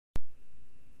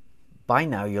By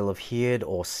now, you'll have heard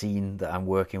or seen that I'm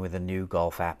working with a new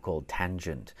golf app called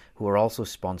Tangent, who are also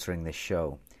sponsoring this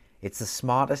show. It's the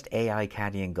smartest AI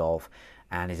caddy in golf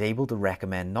and is able to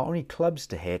recommend not only clubs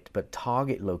to hit, but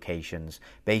target locations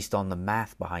based on the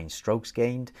math behind strokes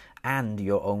gained and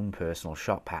your own personal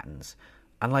shot patterns.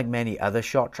 Unlike many other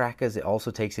shot trackers, it also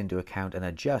takes into account and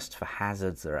adjusts for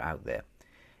hazards that are out there.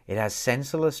 It has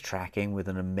sensorless tracking with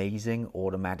an amazing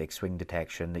automatic swing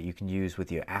detection that you can use with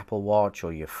your Apple Watch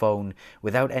or your phone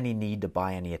without any need to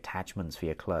buy any attachments for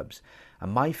your clubs.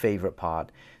 And my favorite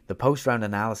part, the post-round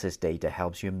analysis data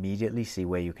helps you immediately see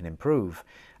where you can improve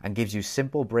and gives you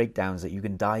simple breakdowns that you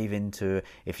can dive into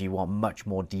if you want much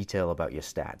more detail about your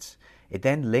stats. It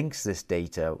then links this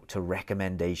data to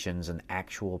recommendations and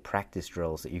actual practice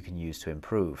drills that you can use to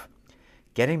improve.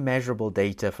 Getting measurable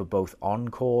data for both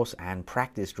on-course and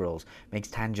practice drills makes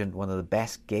Tangent one of the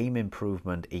best game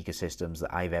improvement ecosystems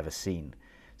that I've ever seen.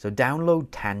 So download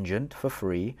Tangent for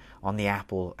free on the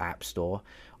Apple App Store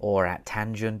or at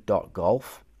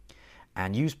tangent.golf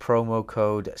and use promo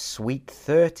code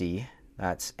SWEET30,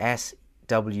 that's SWEET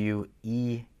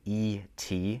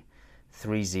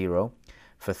 30,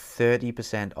 for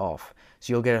 30% off.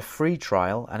 So you'll get a free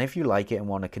trial, and if you like it and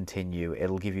want to continue,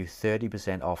 it'll give you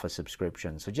 30% off a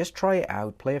subscription. So just try it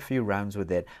out, play a few rounds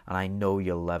with it, and I know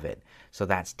you'll love it. So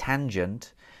that's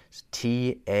Tangent,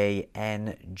 TANGENT,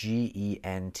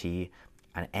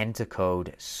 and enter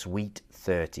code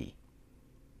SWEET30.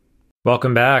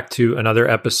 Welcome back to another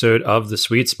episode of The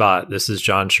Sweet Spot. This is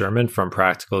John Sherman from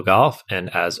Practical Golf,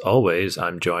 and as always,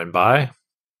 I'm joined by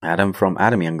Adam from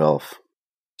Adam Young Golf.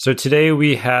 So today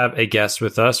we have a guest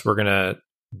with us. We're going to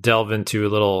delve into a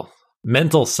little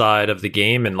mental side of the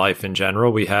game and life in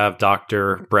general. We have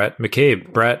Dr. Bhrett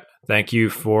McCabe. Bhrett, thank you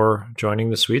for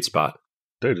joining The Sweet Spot.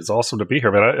 Dude, it's awesome to be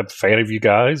here, man. I'm a fan of you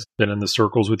guys. Been in the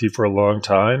circles with you for a long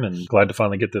time and glad to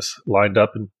finally get this lined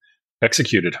up and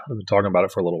executed. I've been talking about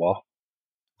it for a little while.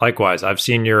 Likewise, I've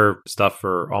seen your stuff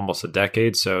for almost a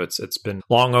decade, so it's been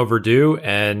long overdue.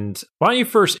 And why don't you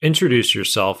first introduce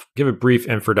yourself, give a brief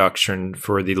introduction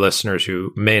for the listeners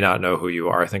who may not know who you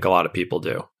are. I think a lot of people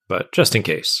do, but just in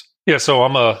case. Yeah, so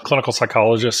I'm a clinical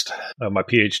psychologist. My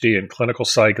PhD in clinical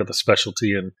psych with a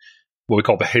specialty in what we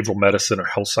call behavioral medicine or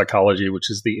health psychology,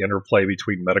 which is the interplay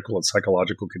between medical and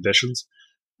psychological conditions.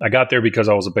 I got there because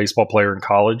I was a baseball player in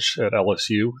college at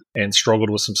LSU and struggled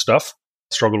with some stuff.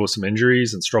 Struggled with some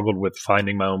injuries and struggled with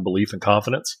finding my own belief and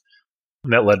confidence.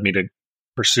 And that led me to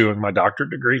pursuing my doctorate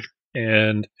degree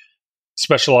and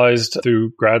specialized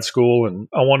through grad school. And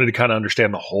I wanted to kind of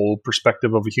understand the whole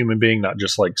perspective of a human being, not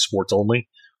just like sports only.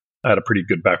 I had a pretty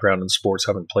good background in sports,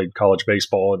 having played college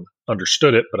baseball and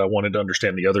understood it, but I wanted to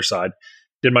understand the other side.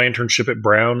 Did my internship at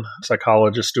Brown.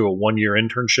 Psychologists do a 1-year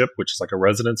internship, which is like a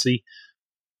residency.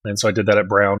 And so I did that at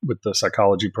Brown with the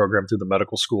psychology program through the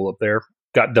medical school up there.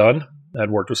 Got done.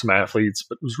 I'd worked with some athletes,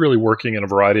 but was really working in a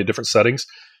variety of different settings.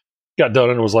 Got done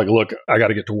and was like, look, I got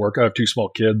to get to work. I have 2 small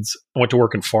kids. I went to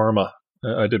work in pharma.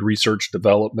 I did research,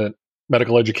 development,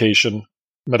 medical education,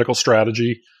 medical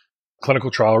strategy,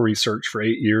 clinical trial research for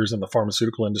 8 years in the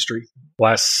pharmaceutical industry.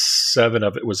 Last 7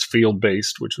 of it was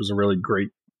field-based, which was a really great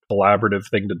collaborative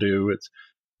thing to do.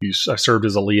 I served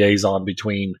as a liaison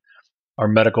between our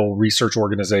medical research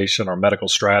organization, our medical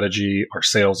strategy, our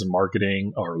sales and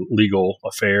marketing, our legal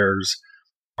affairs,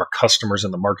 our customers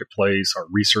in the marketplace, our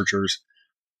researchers.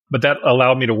 But that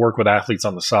allowed me to work with athletes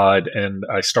on the side. And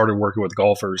I started working with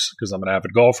golfers because I'm an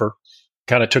avid golfer.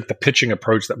 Kind of took the pitching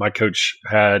approach that my coach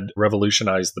had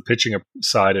revolutionized the pitching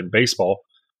side in baseball,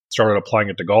 started applying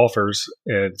it to golfers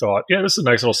and thought, yeah, this is a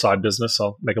nice little side business.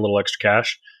 I'll make a little extra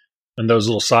cash. And those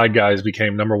little side guys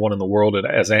became number 1 in the world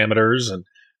as amateurs. And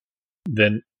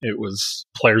then it was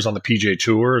players on the PGA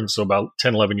Tour. And so about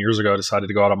 10, 11 years ago, I decided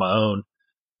to go out on my own,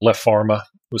 left pharma,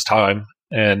 it was time,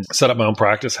 and set up my own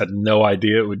practice. Had no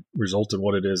idea it would result in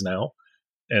what it is now.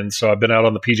 And so I've been out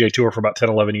on the PGA Tour for about 10,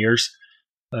 11 years.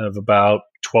 I have about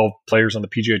 12 players on the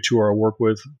PGA Tour I work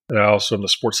with. And I also am the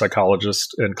sports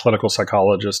psychologist and clinical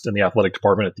psychologist in the athletic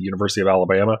department at the University of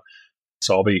Alabama.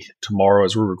 So I'll be tomorrow,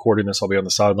 as we're recording this, I'll be on the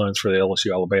sidelines for the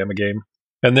LSU Alabama game.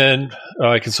 And then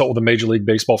I consult with a Major League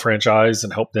Baseball franchise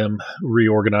and help them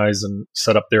reorganize and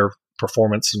set up their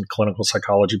performance and clinical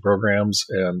psychology programs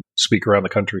and speak around the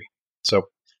country. So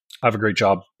I have a great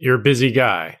job. You're a busy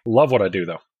guy. Love what I do,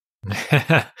 though.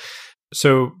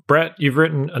 So, Bhrett, you've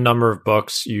written a number of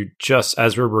books. You just,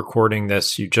 as we're recording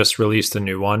this, you just released a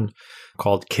new one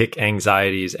called Kick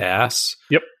Anxiety's Ass.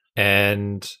 Yep.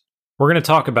 And we're going to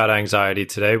talk about anxiety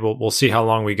today. We'll see how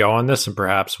long we go on this, and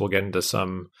perhaps we'll get into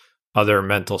some other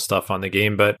mental stuff on the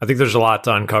game. But I think there's a lot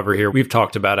to uncover here. We've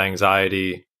talked about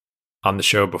anxiety on the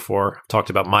show before. I've talked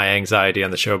about my anxiety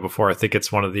on the show before. I think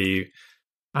it's one of the,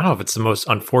 I don't know if it's the most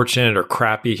unfortunate or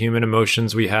crappy human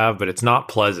emotions we have, but it's not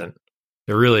pleasant.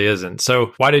 It really isn't.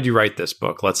 So why did you write this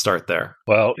book? Let's start there.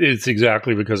 Well, it's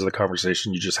exactly because of the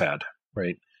conversation you just had,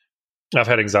 right? I've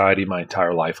had anxiety my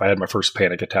entire life. I had my first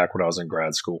panic attack when I was in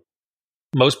grad school.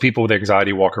 Most people with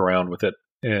anxiety walk around with it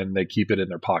and they keep it in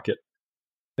their pocket.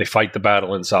 They fight the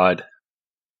battle inside.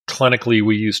 Clinically,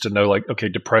 we used to know, like, okay,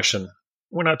 depression,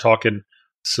 we're not talking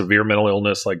severe mental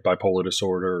illness like bipolar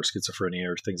disorder or schizophrenia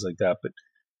or things like that, but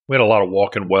we had a lot of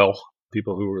walking well,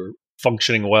 people who were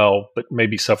functioning well, but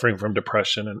maybe suffering from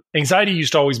depression. And anxiety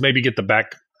used to always maybe get the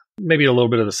back, maybe a little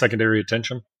bit of the secondary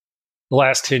attention. The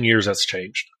last 10 years, that's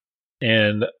changed.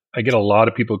 And I get a lot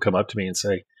of people who come up to me and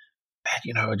say,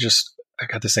 man, I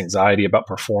got this anxiety about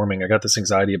performing. I got this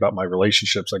anxiety about my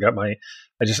relationships. I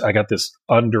got this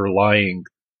underlying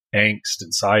angst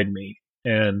inside me.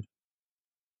 And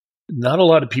not a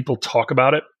lot of people talk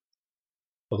about it.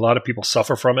 A lot of people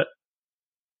suffer from it.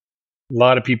 A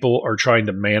lot of people are trying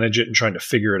to manage it and trying to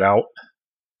figure it out.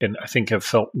 And I think have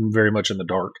felt very much in the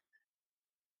dark.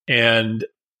 And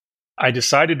I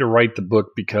decided to write the book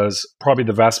because probably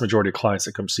the vast majority of clients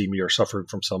that come see me are suffering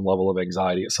from some level of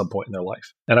anxiety at some point in their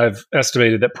life. And I've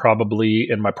estimated that probably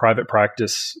in my private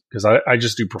practice, because I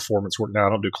just do performance work now, I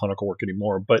don't do clinical work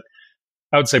anymore, but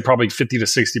I would say probably 50 to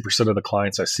 60% of the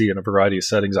clients I see in a variety of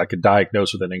settings, I could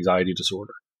diagnose with an anxiety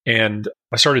disorder. And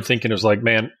I started thinking, it was like,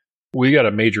 man, we got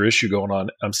a major issue going on.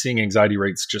 I'm seeing anxiety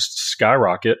rates just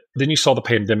skyrocket. Then you saw the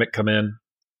pandemic come in.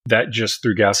 That just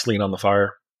threw gasoline on the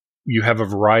fire. You have a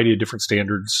variety of different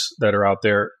standards that are out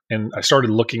there. And I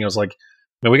started looking, I was like,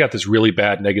 man, we got this really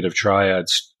bad negative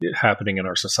triads happening in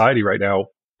our society right now,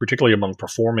 particularly among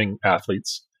performing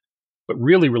athletes, but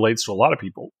really relates to a lot of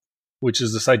people, which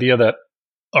is this idea that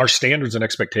our standards and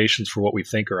expectations for what we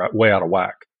think are way out of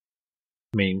whack.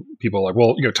 I mean, people are like,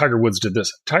 well, Tiger Woods did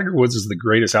this. Tiger Woods is the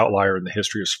greatest outlier in the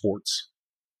history of sports.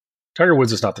 Tiger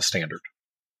Woods is not the standard.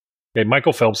 Okay,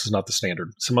 Michael Phelps is not the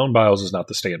standard. Simone Biles is not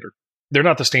the standard. They're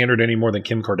not the standard any more than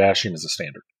Kim Kardashian is the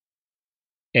standard.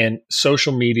 And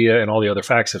social media and all the other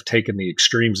facts have taken the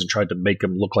extremes and tried to make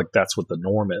them look like that's what the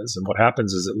norm is. And what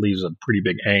happens is it leaves a pretty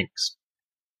big angst.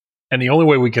 And the only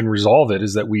way we can resolve it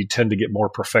is that we tend to get more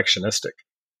perfectionistic.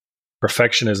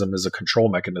 Perfectionism is a control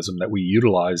mechanism that we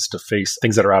utilize to face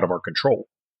things that are out of our control.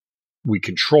 We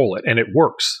control it and it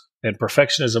works. And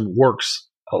perfectionism works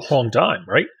a long time,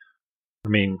 right? I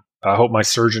mean, I hope my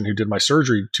surgeon who did my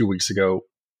surgery 2 weeks ago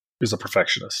is a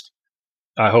perfectionist.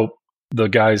 I hope the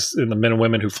guys and the men and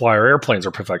women who fly our airplanes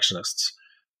are perfectionists.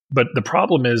 But the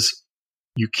problem is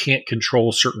you can't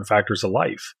control certain factors of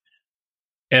life.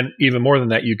 And even more than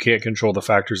that, you can't control the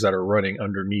factors that are running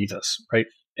underneath us, right?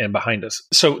 And behind us.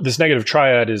 So this negative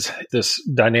triad is this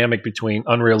dynamic between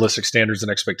unrealistic standards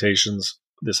and expectations,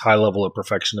 this high level of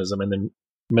perfectionism, and then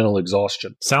mental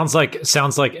exhaustion. Sounds like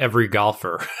every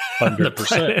golfer.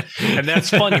 100%. And that's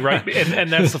funny, right? And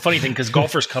that's the funny thing, because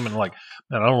golfers come in like,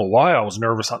 man, I don't know why I was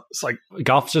nervous. It's like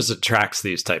golf just attracts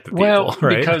these type of people,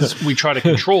 right? Because we try to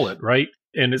control it, right?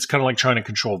 And it's kind of like trying to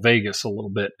control Vegas a little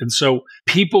bit. And so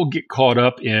people get caught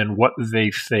up in what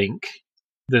they think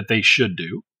that they should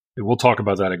do. And we'll talk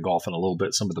about that in golf in a little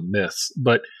bit, some of the myths.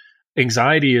 But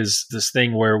anxiety is this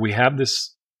thing where we have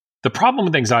this. The problem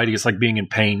with anxiety is like being in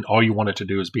pain. All you want it to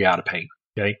do is be out of pain.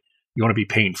 Okay. You want to be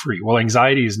pain free. Well,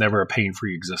 anxiety is never a pain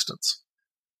free existence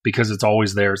because it's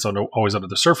always there. It's always under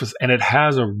the surface, and it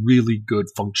has a really good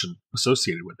function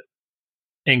associated with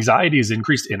it. Anxiety is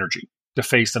increased energy to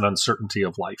face an uncertainty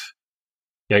of life.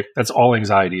 Okay. That's all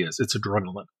anxiety is. It's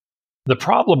adrenaline. The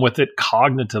problem with it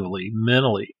cognitively,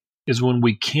 mentally, is when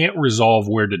we can't resolve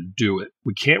where to do it.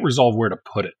 We can't resolve where to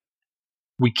put it.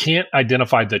 We can't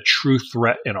identify the true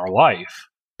threat in our life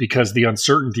because the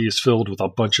uncertainty is filled with a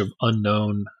bunch of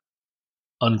unknown,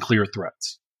 unclear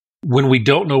threats. When we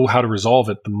don't know how to resolve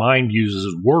it, the mind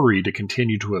uses worry to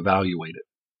continue to evaluate it.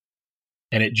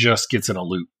 And it just gets in a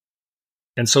loop.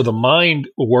 And so the mind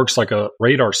works like a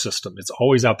radar system. It's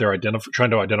always out there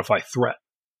trying to identify threat.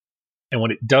 And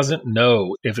when it doesn't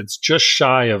know, if it's just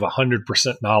shy of 100%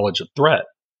 knowledge of threat,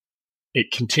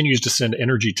 it continues to send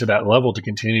energy to that level to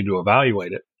continue to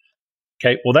evaluate it.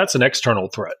 Okay, well, that's an external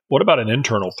threat. What about an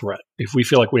internal threat? If we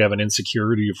feel like we have an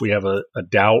insecurity, if we have a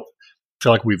doubt,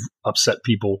 feel like we've upset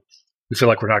people, we feel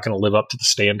like we're not going to live up to the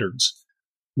standards,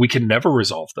 we can never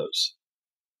resolve those.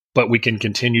 But we can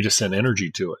continue to send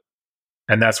energy to it.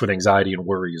 And that's what anxiety and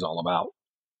worry is all about.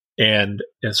 And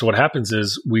so what happens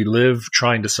is we live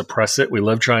trying to suppress it. We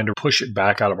live trying to push it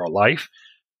back out of our life.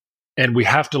 And we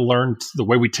have to learn the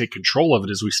way we take control of it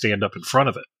is we stand up in front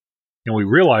of it. And we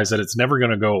realize that it's never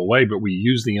going to go away, but we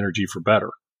use the energy for better,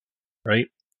 right?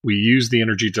 We use the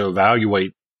energy to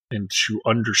evaluate and to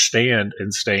understand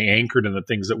and stay anchored in the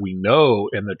things that we know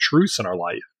and the truths in our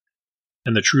life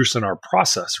and the truths in our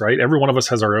process, right? Every one of us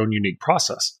has our own unique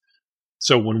process.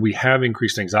 So when we have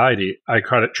increased anxiety, I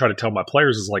try to tell my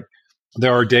players is like,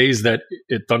 there are days that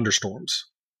it thunderstorms,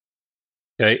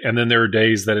 okay? And then there are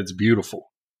days that it's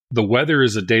beautiful. The weather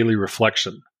is a daily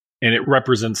reflection, and it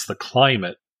represents the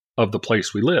climate of the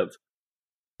place we live.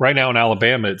 Right now in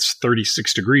Alabama, it's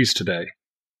 36 degrees today,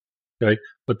 okay?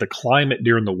 But the climate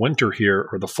during the winter here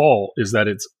or the fall is that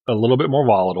it's a little bit more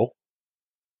volatile.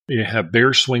 You have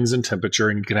bare swings in temperature,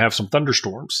 and you can have some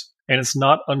thunderstorms. And it's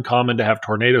not uncommon to have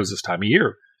tornadoes this time of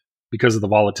year because of the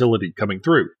volatility coming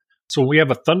through. So when we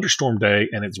have a thunderstorm day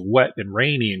and it's wet and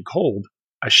rainy and cold,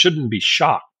 I shouldn't be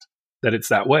shocked that it's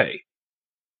that way.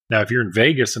 Now, if you're in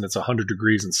Vegas and it's 100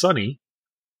 degrees and sunny,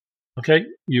 okay,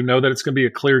 you know that it's going to be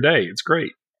a clear day. It's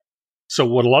great. So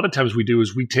what a lot of times we do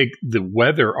is we take the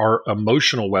weather, our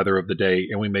emotional weather of the day,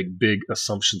 and we make big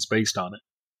assumptions based on it.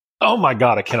 Oh my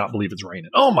God, I cannot believe it's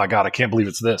raining. Oh my God, I can't believe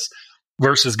it's this.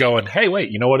 Versus going, hey,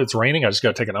 wait, you know what? It's raining. I just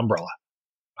got to take an umbrella.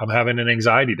 I'm having an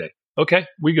anxiety day. Okay,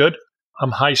 we good.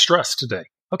 I'm high stress today.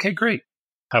 Okay, great.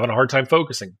 Having a hard time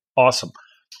focusing. Awesome.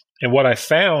 And what I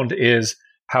found is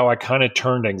how I kind of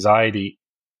turned anxiety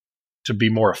to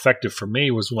be more effective for me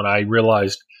was when I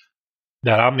realized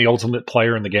that I'm the ultimate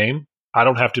player in the game. I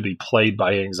don't have to be played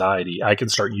by anxiety. I can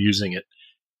start using it.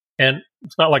 And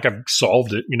it's not like I've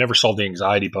solved it. You never solve the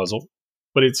anxiety puzzle,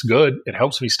 but it's good. It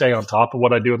helps me stay on top of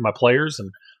what I do with my players and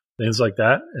things like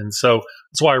that. And so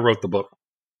that's why I wrote the book.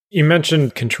 You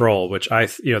mentioned control, which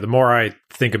the more I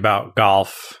think about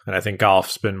golf, and I think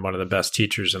golf's been one of the best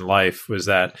teachers in life, was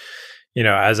that,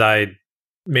 as I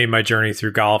made my journey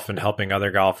through golf and helping other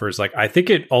golfers, like I think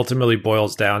it ultimately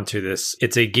boils down to this.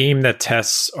 It's a game that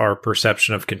tests our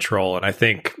perception of control. And I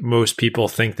think most people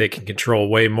think they can control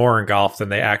way more in golf than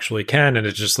they actually can. And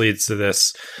it just leads to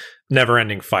this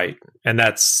never-ending fight. And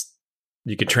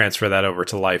you can transfer that over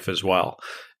to life as well.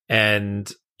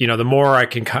 And, the more I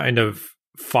can kind of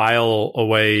file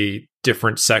away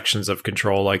different sections of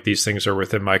control, like these things are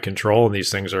within my control and these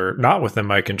things are not within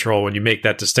my control. When you make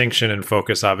that distinction and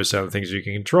focus obviously on the things you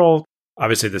can control,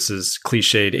 obviously this is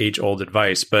cliched age-old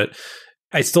advice, but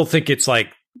I still think it's like,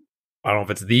 I don't know if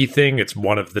it's the thing, it's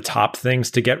one of the top things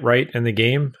to get right in the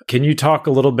game. Can you talk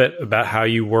a little bit about how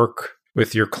you work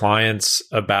with your clients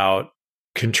about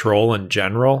control in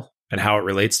general and how it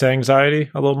relates to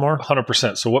anxiety a little more?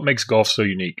 100%. So what makes golf so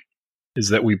unique is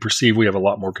that we perceive we have a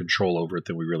lot more control over it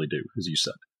than we really do, as you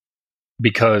said,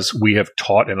 because we have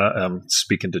taught, and I'm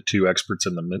speaking to two experts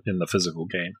in the physical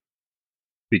game.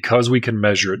 Because we can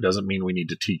measure it doesn't mean we need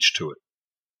to teach to it.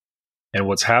 And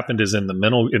what's happened is in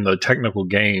the technical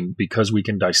game, because we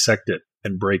can dissect it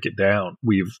and break it down,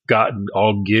 we've gotten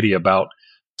all giddy about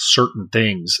certain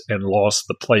things and lost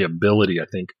the playability, I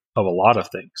think, of a lot of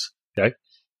things. Okay.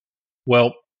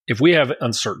 Well, if we have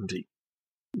uncertainty,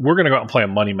 we're going to go out and play a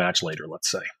money match later, let's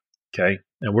say, okay?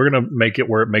 And we're going to make it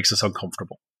where it makes us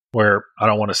uncomfortable, where I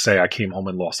don't want to say I came home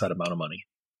and lost that amount of money.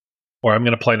 Or I'm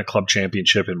going to play in a club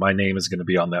championship and my name is going to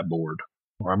be on that board.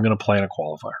 Or I'm going to play in a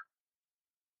qualifier.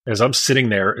 As I'm sitting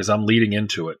there, as I'm leading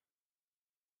into it,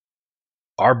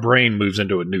 our brain moves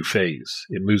into a new phase.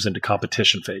 It moves into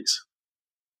competition phase.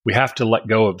 We have to let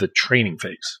go of the training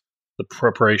phase, the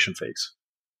preparation phase.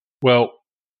 Well,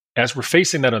 as we're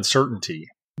facing that uncertainty,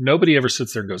 nobody ever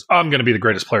sits there and goes, I'm going to be the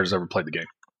greatest player who's ever played the game.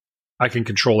 I can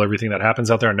control everything that happens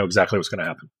out there. I know exactly what's going to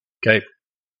happen. Okay.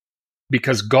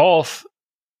 Because golf,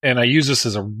 and I use this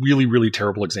as a really, really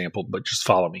terrible example, but just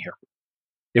follow me here.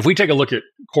 If we take a look at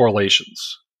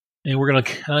correlations, and we're going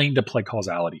to kind of play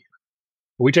causality,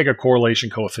 we take a correlation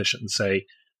coefficient and say,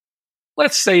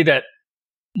 let's say that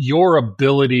your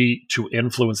ability to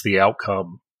influence the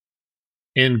outcome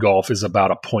in golf is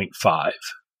about a 0.5.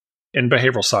 In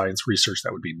behavioral science research,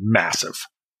 that would be massive,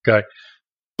 okay?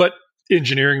 But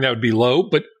engineering, that would be low.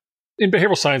 But in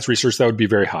behavioral science research, that would be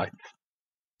very high.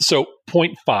 So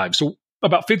 0.5. So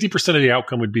about 50% of the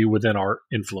outcome would be within our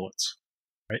influence,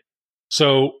 right?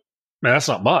 So that's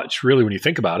not much, really, when you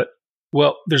think about it.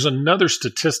 Well, there's another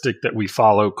statistic that we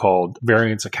follow called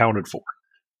variance accounted for,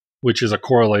 which is a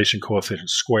correlation coefficient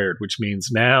squared, which means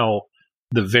now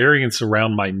the variance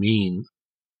around my mean,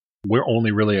 we're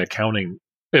only really accounting.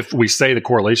 If we say the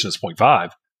correlation is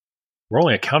 0.5, we're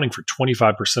only accounting for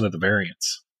 25% of the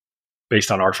variance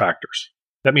based on our factors.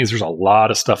 That means there's a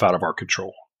lot of stuff out of our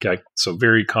control. Okay. So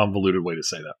very convoluted way to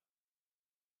say that.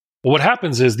 But what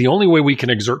happens is the only way we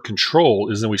can exert control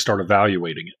is then we start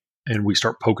evaluating it. and we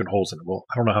start poking holes in it. Well,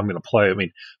 I don't know how I'm going to play. I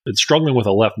mean, it's struggling with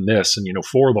a left miss, and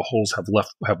 4 of the holes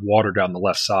have water down the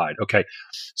left side. Okay,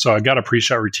 so I got a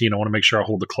pre-shot routine. I want to make sure I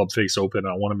hold the club face open.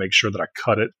 I want to make sure that I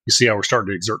cut it. You see how we're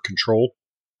starting to exert control,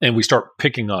 and we start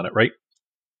picking on it, right?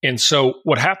 And so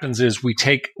what happens is we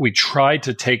try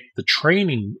to take the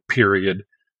training period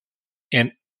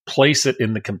and place it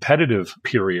in the competitive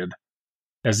period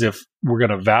as if we're going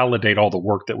to validate all the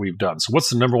work that we've done. So what's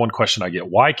the number one question I get?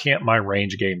 Why can't my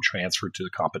range game transfer to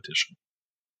the competition?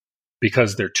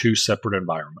 Because they're 2 separate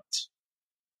environments.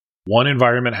 One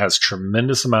environment has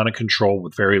tremendous amount of control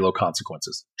with very low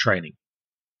consequences, training.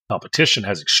 Competition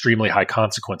has extremely high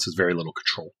consequences, very little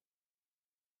control.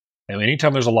 And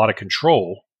anytime there's a lot of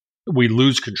control, we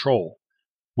lose control.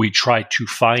 We try to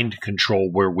find control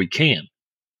where we can.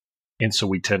 And so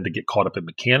we tend to get caught up in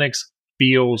mechanics,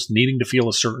 feels, needing to feel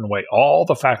a certain way, all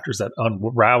the factors that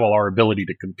unravel our ability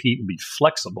to compete and be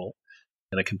flexible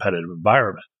in a competitive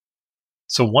environment.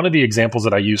 So one of the examples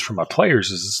that I use for my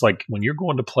players is it's like when you're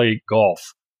going to play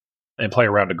golf and play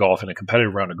a round of golf in a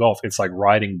competitive round of golf, it's like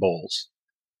riding bulls.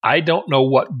 I don't know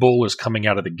what bull is coming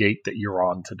out of the gate that you're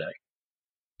on today.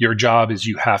 Your job is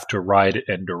you have to ride it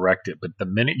and direct it. But the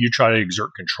minute you try to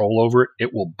exert control over it,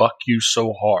 it will buck you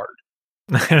so hard.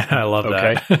 I love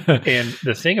that. And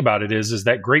the thing about it is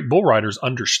that great bull riders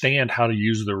understand how to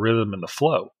use the rhythm and the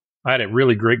flow. I had a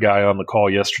really great guy on the call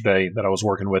yesterday that I was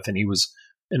working with, and he was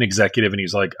an executive, and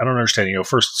he's like, I don't understand.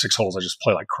 First 6 holes, I just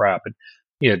play like crap. And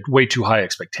he had way too high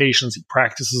expectations. He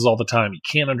practices all the time. He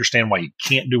can't understand why he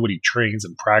can't do what he trains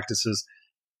and practices.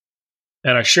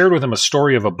 And I shared with him a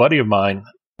story of a buddy of mine,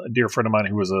 a dear friend of mine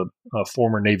who was a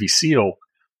former Navy SEAL.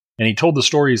 And he told the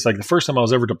story. He's like, the first time I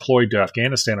was ever deployed to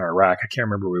Afghanistan or Iraq, I can't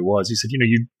remember where he was. He said,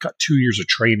 you got 2 years of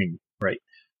training, right?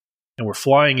 And we're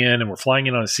flying in on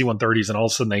the C-130s, and all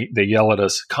of a sudden they yell at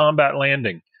us, combat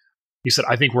landing. He said,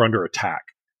 I think we're under attack.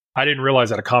 I didn't realize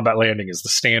that a combat landing is the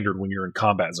standard when you're in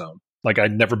combat zone. Like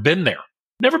I'd never been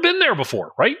there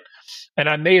before, right? And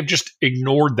I may have just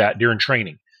ignored that during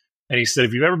training. And he said,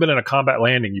 if you've ever been in a combat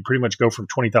landing, you pretty much go from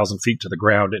 20,000 feet to the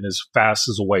ground in as fast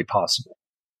as a way possible.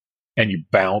 And you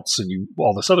bounce and you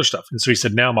all this other stuff. And so he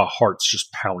said, now my heart's just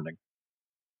pounding.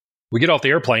 We get off the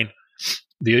airplane.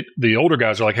 The older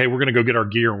guys are like, hey, we're going to go get our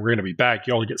gear and we're going to be back.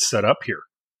 Y'all get set up here.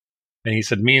 And he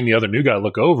said, me and the other new guy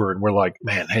look over and we're like,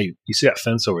 man, hey, you see that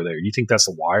fence over there? You think that's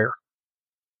the wire?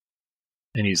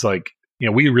 And he's like,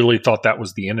 we really thought that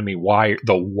was the enemy wire,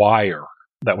 the wire.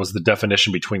 That was the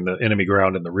definition between the enemy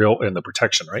ground and the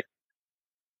protection, right?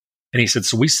 And he said,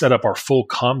 so we set up our full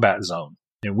combat zone.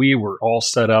 And we were all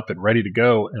set up and ready to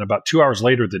go. And about 2 hours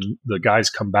later, the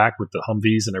guys come back with the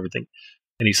Humvees and everything.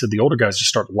 And he said, the older guys just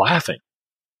start laughing.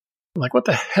 I'm like, what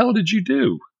the hell did you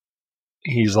do?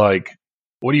 He's like,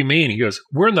 what do you mean? He goes,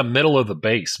 we're in the middle of the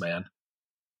base, man.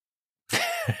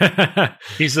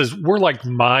 He says, we're like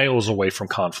miles away from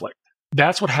conflict.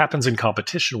 That's what happens in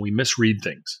competition. We misread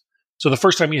things. So the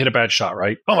first time you hit a bad shot,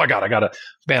 right? Oh my God,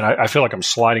 I feel like I'm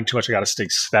sliding too much. I got to stay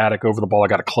static over the ball. I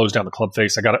got to close down the club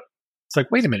face. It's like,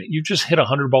 wait a minute, you just hit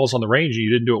 100 balls on the range and you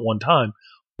didn't do it one time.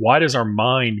 Why does our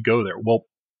mind go there? Well,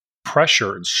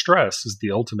 pressure and stress is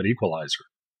the ultimate equalizer.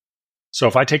 So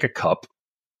if I take a cup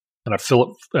and I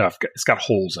fill it, it's got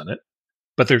holes in it,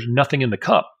 but there's nothing in the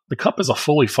cup. The cup is a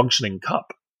fully functioning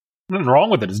cup. Nothing wrong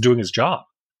with it. It's doing its job.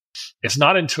 It's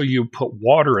not until you put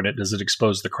water in it does it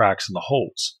expose the cracks and the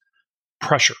holes.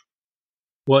 Pressure.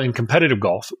 Well, in competitive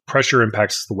golf, pressure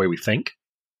impacts the way we think.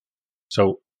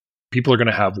 So people are going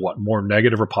to have more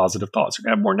negative or positive thoughts? They're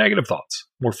going to have more negative thoughts.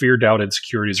 More fear, doubt,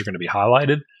 insecurities are going to be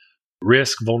highlighted.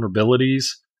 Risk, vulnerabilities,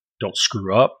 don't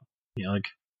screw up.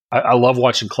 I love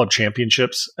watching club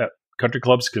championships at country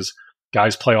clubs because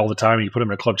guys play all the time and you put them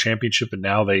in a club championship and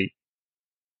now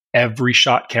every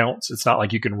shot counts. It's not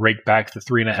like you can rake back the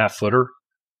 3.5 footer.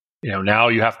 Now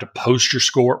you have to post your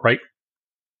score, right?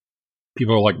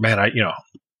 People are like, man,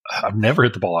 I've never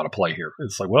hit the ball out of play here.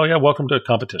 It's like, well, yeah, welcome to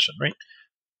competition, right?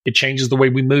 It changes the way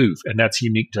we move, and that's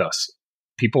unique to us.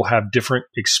 People have different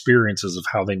experiences of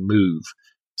how they move.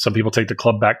 Some people take the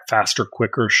club back faster,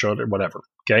 quicker, shorter, whatever.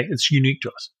 Okay, it's unique to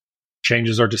us.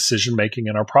 Changes our decision making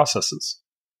and our processes.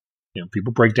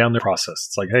 People break down their process.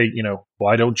 It's like, hey,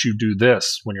 why don't you do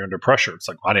this when you're under pressure? It's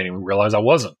like, I didn't even realize I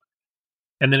wasn't.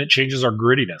 And then it changes our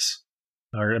grittiness,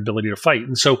 our ability to fight.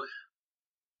 And so,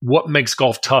 what makes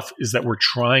golf tough is that we're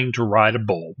trying to ride a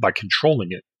bull by controlling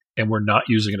it, and we're not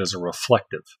using it as a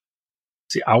reflective.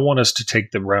 See, I want us to take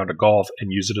the round of golf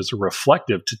and use it as a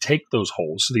reflective to take those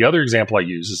holes. So the other example I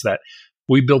use is that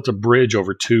we built a bridge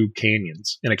over 2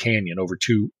 canyons, in a canyon over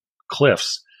 2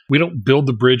 cliffs. We don't build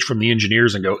the bridge from the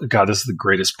engineers and go, God, this is the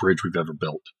greatest bridge we've ever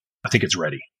built. I think it's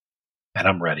ready. and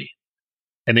I'm ready.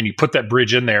 And then you put that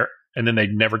bridge in there, and then they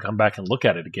never come back and look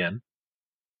at it again.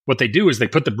 What they do is they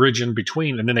put the bridge in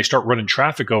between, and then they start running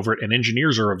traffic over it, and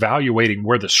engineers are evaluating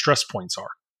where the stress points are.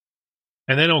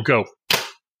 And they don't go,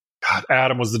 God,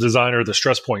 Adam was the designer of the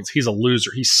stress points. He's a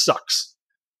loser. He sucks.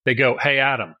 They go, hey,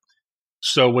 Adam.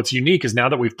 So what's unique is now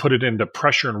that we've put it into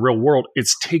pressure in real world,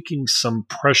 it's taking some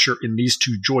pressure in these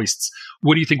two joists.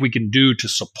 What do you think we can do to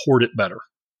support it better?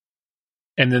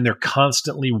 And then they're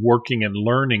constantly working and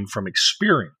learning from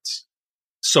experience.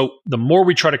 So the more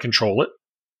we try to control it,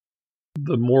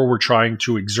 the more we're trying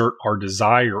to exert our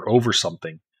desire over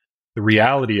something. The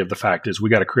reality of the fact is we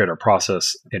got to create our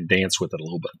process and dance with it a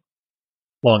little bit.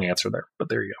 Long answer there, but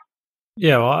there you go.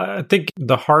 Yeah, well, I think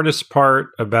the hardest part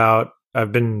about,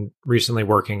 I've been recently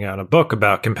working on a book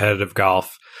about competitive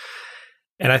golf.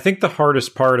 And I think the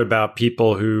hardest part about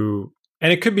people who,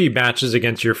 and it could be matches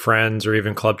against your friends or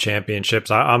even club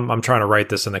championships. I'm trying to write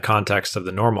this in the context of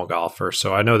the normal golfer,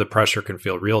 so I know the pressure can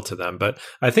feel real to them. But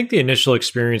I think the initial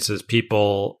experiences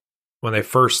people, when they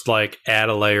first add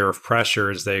a layer of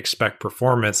pressure, is they expect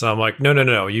performance. And I'm like,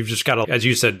 no. You've just got to, as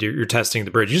you said, you're testing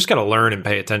the bridge. You just got to learn and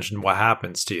pay attention to what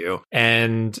happens to you.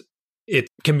 And it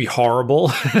can be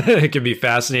horrible. It can be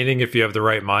fascinating if you have the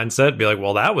right mindset. Be like,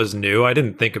 well, that was new. I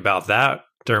didn't think about that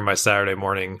during my Saturday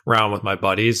morning round with my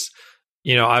buddies.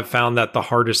 I've found that the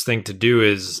hardest thing to do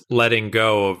is letting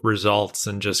go of results,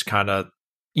 and just kind of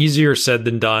easier said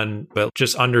than done, but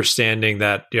just understanding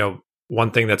that,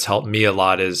 one thing that's helped me a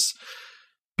lot is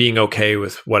being okay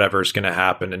with whatever is going to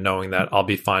happen and knowing that I'll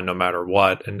be fine no matter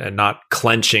what, and not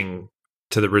clenching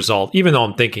to the result, even though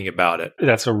I'm thinking about it.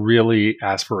 That's a really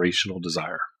aspirational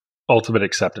desire, ultimate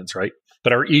acceptance, right?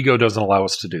 But our ego doesn't allow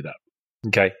us to do that.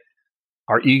 Okay.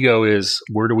 Our ego is,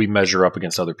 where do we measure up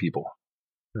against other people?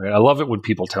 Right? I love it when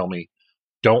people tell me,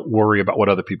 don't worry about what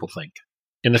other people think.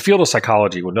 In the field of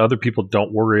psychology, when other people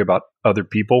don't worry about other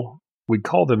people, we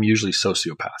call them usually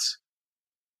sociopaths.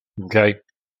 Okay?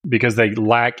 Because they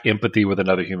lack empathy with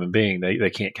another human being. They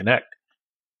can't connect.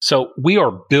 So we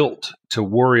are built to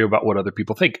worry about what other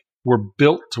people think. We're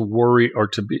built to worry or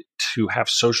to have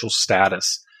social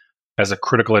status as a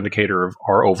critical indicator of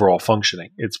our overall functioning.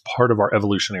 It's part of our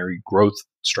evolutionary growth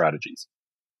strategies.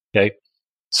 Okay?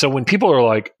 So when people are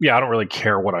like, yeah, I don't really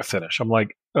care what I finish, I'm like,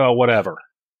 oh, whatever.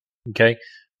 Okay?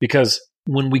 Because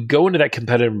when we go into that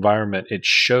competitive environment,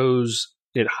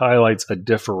 it highlights a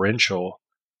differential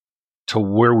to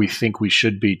where we think we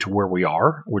should be to where we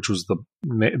are, which was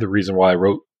the reason why I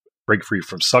wrote Break Free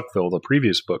from Suckville, the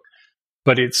previous book.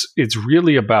 But it's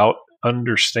really about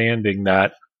understanding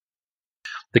that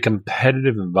the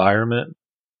competitive environment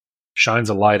shines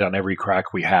a light on every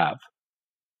crack we have.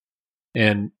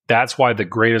 And that's why the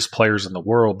greatest players in the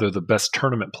world, they're the best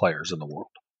tournament players in the world.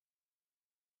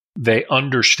 They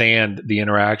understand the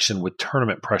interaction with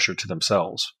tournament pressure to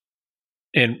themselves.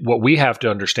 And what we have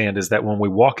to understand is that when we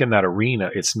walk in that arena,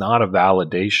 it's not a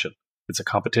validation. It's a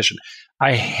competition.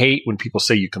 I hate when people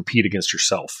say you compete against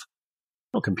yourself.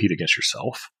 Don't compete against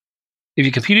yourself. If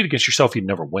you competed against yourself, you'd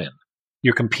never win.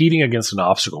 You're competing against an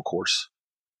obstacle course,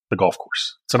 the golf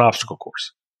course. It's an obstacle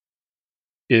course.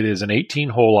 It is an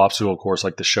 18-hole obstacle course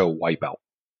like the show Wipeout.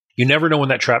 You never know when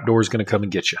that trap door is going to come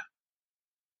and get you.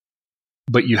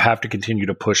 But you have to continue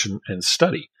to push and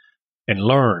study and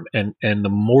learn. And the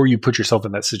more you put yourself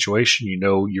in that situation, you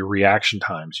know your reaction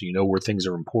times, you know where things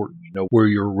are important, you know where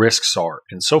your risks are,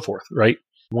 and so forth, right?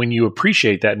 When you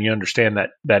appreciate that and you understand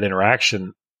that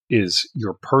interaction is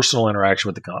your personal interaction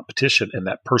with the competition and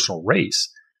that personal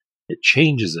race, it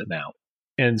changes it now.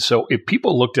 And so if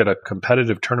people looked at a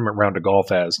competitive tournament round of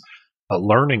golf as a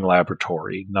learning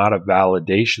laboratory, not a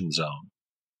validation zone,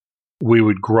 we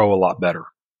would grow a lot better.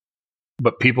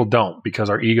 But people don't, because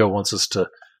our ego wants us to,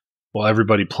 well,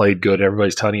 everybody played good.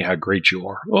 Everybody's telling you how great you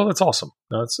are. Well, that's awesome.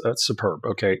 That's superb.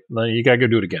 Okay, now you got to go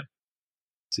do it again.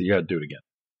 So you got to do it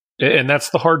again. And that's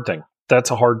the hard thing.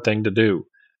 That's a hard thing to do,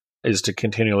 is to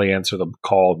continually answer the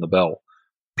call and the bell.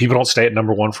 People don't stay at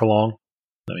number one for long.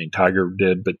 I mean, Tiger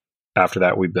did, but after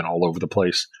that, we've been all over the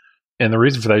place. And the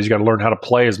reason for that is you got to learn how to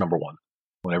play as number one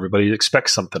when everybody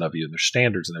expects something of you, and there's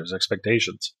standards and there's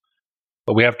expectations.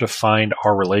 But we have to find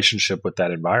our relationship with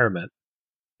that environment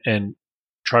and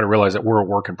try to realize that we're a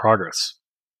work in progress.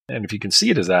 And if you can see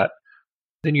it as that,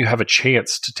 then you have a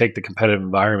chance to take the competitive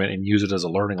environment and use it as a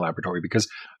learning laboratory, because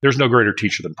there's no greater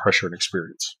teacher than pressure and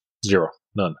experience. Zero.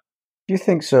 None. Do you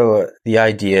think so? The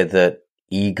idea that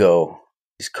ego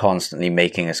is constantly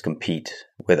making us compete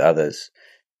with others.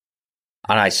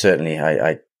 And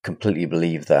I completely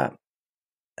believe that.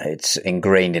 It's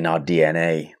ingrained in our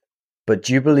DNA. But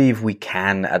do you believe we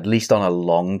can, at least on a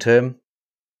long term,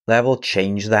 level,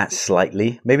 change that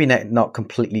slightly. Maybe not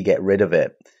completely get rid of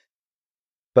it.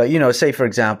 But, you know, say, for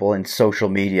example, in social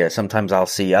media, sometimes I'll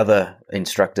see other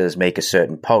instructors make a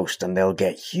certain post and they'll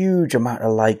get huge amount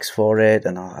of likes for it.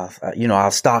 And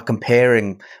I'll start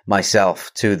comparing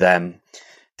myself to them,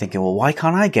 thinking, well, why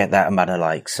can't I get that amount of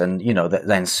likes? And, you know,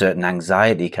 then certain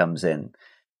anxiety comes in.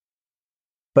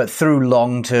 But through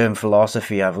long-term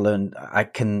philosophy, I've learned I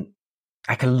can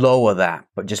lower that,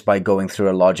 but just by going through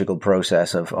a logical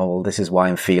process of, oh, well, this is why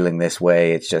I'm feeling this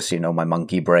way. It's just, you know, my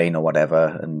monkey brain or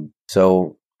whatever. And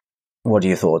so what are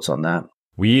your thoughts on that?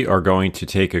 We are going to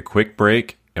take a quick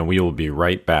break and we will be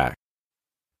right back.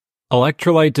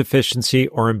 Electrolyte deficiency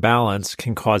or imbalance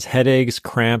can cause headaches,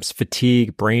 cramps,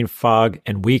 fatigue, brain fog,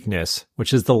 and weakness,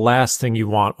 which is the last thing you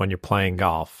want when you're playing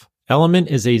golf. Element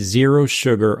is a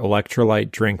zero-sugar electrolyte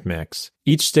drink mix.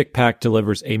 Each stick pack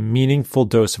delivers a meaningful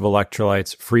dose of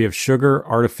electrolytes free of sugar,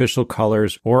 artificial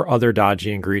colors, or other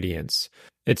dodgy ingredients.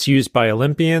 It's used by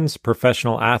Olympians,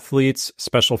 professional athletes,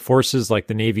 special forces like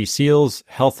the Navy SEALs,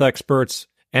 health experts,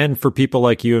 and for people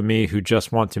like you and me who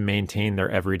just want to maintain their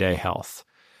everyday health.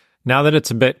 Now that it's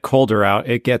a bit colder out,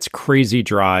 it gets crazy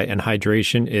dry and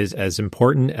hydration is as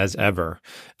important as ever.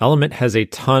 Element has a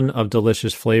ton of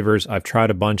delicious flavors. I've tried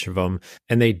a bunch of them,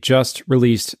 and they just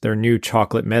released their new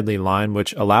chocolate medley line,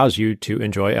 which allows you to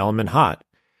enjoy Element hot.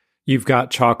 You've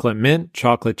got chocolate mint,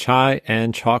 chocolate chai,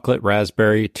 and chocolate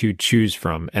raspberry to choose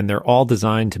from, and they're all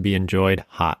designed to be enjoyed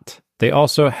hot. They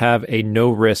also have a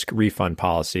no-risk refund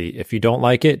policy. If you don't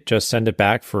like it, just send it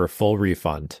back for a full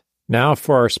refund. Now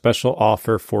for our special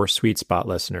offer for Sweet Spot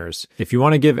listeners. If you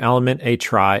want to give Element a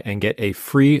try and get a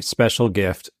free special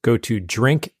gift, go to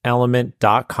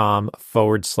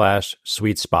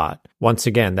drinkelement.com/sweet spot. Once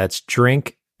again, that's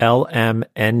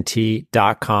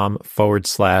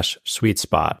drinklmnt.com/sweet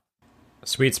spot.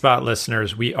 Sweet Spot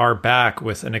listeners, we are back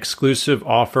with an exclusive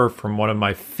offer from one of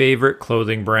my favorite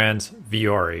clothing brands,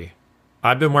 Vuori.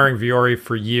 I've been wearing Vuori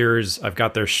for years. I've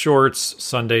got their shorts,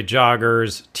 Sunday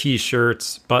joggers,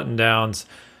 t-shirts, button-downs.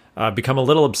 I've become a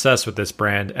little obsessed with this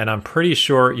brand, and I'm pretty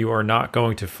sure you are not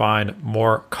going to find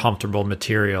more comfortable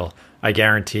material. I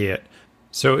guarantee it.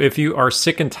 So if you are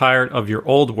sick and tired of your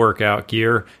old workout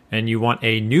gear and you want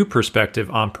a new perspective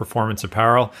on performance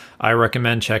apparel, I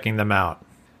recommend checking them out.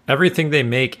 Everything they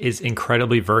make is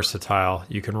incredibly versatile.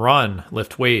 You can run,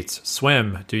 lift weights,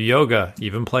 swim, do yoga,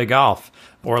 even play golf.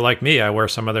 Or like me, I wear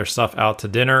some of their stuff out to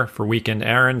dinner, for weekend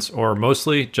errands, or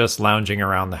mostly just lounging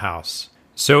around the house.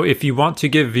 So if you want to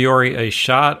give Vuori a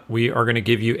shot, we are going to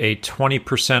give you a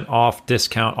 20% off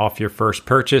discount off your first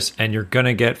purchase, and you're going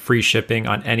to get free shipping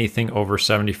on anything over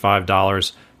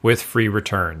 $75 with free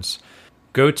returns.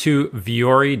 Go to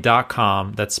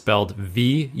Vuori.com, that's spelled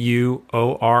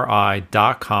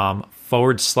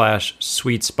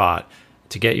VUORI.com/sweet spot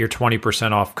to get your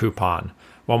 20% off coupon.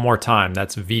 One more time,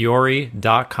 that's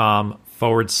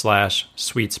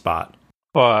Vuori.com/sweet spot.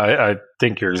 Well, I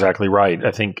think you're exactly right.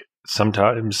 I think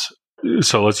sometimes,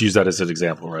 so let's use that as an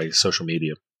example, right? Social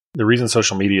media. The reason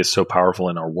social media is so powerful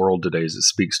in our world today is it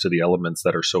speaks to the elements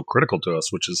that are so critical to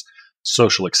us, which is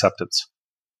social acceptance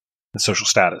and social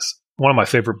status. One of my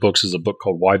favorite books is a book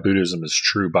called Why Buddhism is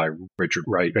True by Richard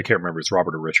Wright. I can't remember if it's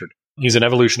Robert or Richard. He's an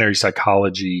evolutionary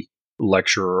psychology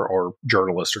lecturer or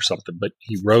journalist or something, but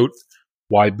he wrote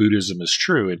Why Buddhism is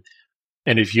True.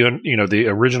 And if you know, the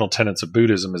original tenets of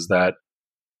Buddhism is that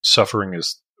suffering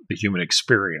is the human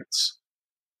experience.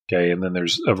 Okay. And then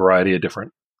there's a variety of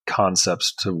different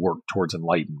concepts to work towards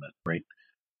enlightenment, right?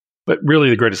 But really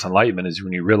the greatest enlightenment is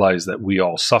when you realize that we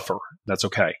all suffer. That's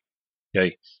okay.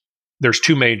 Okay. There's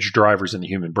two major drivers in the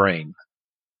human brain.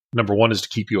 Number one is to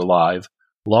keep you alive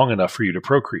long enough for you to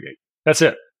procreate. That's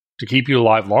it. To keep you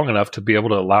alive long enough to be able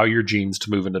to allow your genes to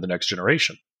move into the next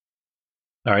generation.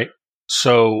 All right.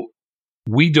 So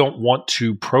we don't want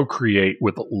to procreate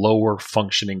with lower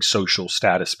functioning social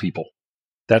status people.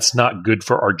 That's not good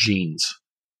for our genes.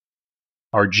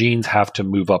 Our genes have to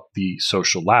move up the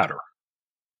social ladder.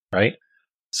 Right.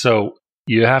 So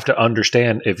you have to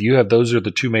understand, if you have, those are the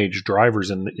two major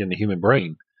drivers in the human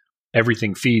brain,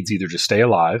 everything feeds either to stay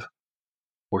alive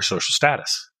or social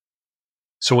status.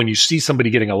 So when you see somebody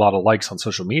getting a lot of likes on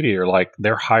social media, you're like,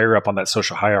 they're higher up on that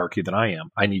social hierarchy than I am.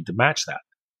 I need to match that.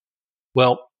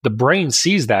 Well, the brain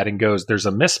sees that and goes, there's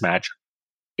a mismatch.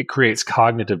 It creates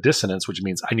cognitive dissonance, which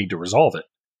means I need to resolve it.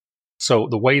 So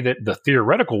the way that the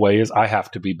theoretical way is I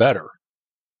have to be better.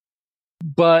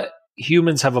 But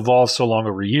humans have evolved so long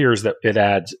over years that it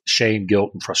adds shame,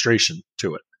 guilt, and frustration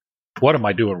to it. What am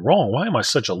I doing wrong? Why am I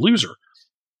such a loser?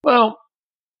 Well,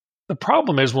 the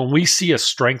problem is when we see a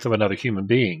strength of another human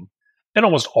being, it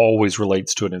almost always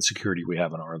relates to an insecurity we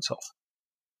have in our own self.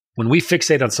 When we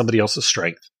fixate on somebody else's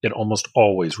strength, it almost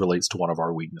always relates to one of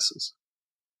our weaknesses.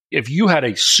 If you had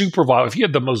if you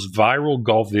had the most viral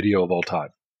golf video of all time,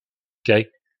 okay,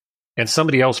 and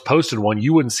somebody else posted one,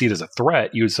 you wouldn't see it as a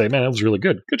threat. You would say, man, that was really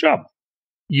good. Good job.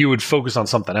 You would focus on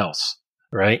something else,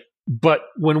 right? But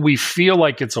when we feel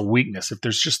like it's a weakness, if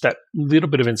there's just that little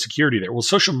bit of insecurity there, well,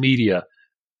 social media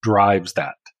drives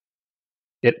that.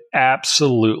 It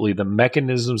absolutely, the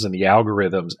mechanisms and the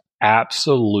algorithms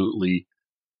absolutely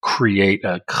create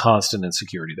a constant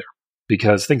insecurity there.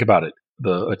 Because think about it.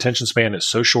 The attention span is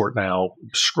so short now,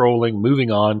 scrolling,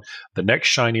 moving on, the next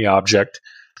shiny object,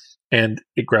 and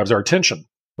it grabs our attention,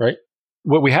 right?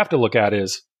 What we have to look at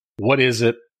is, what is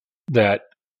it that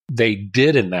they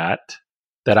did in that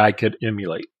I could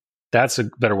emulate? That's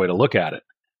a better way to look at it,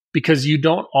 because you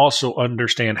don't also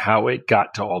understand how it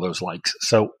got to all those likes.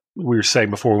 So we were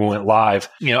saying before we went live,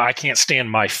 I can't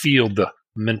stand my field, the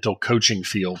mental coaching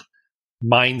field.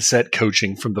 Mindset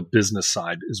coaching from the business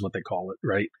side is what they call it,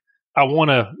 right? I want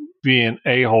to be an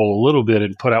a-hole a little bit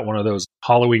and put out one of those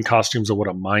Halloween costumes of what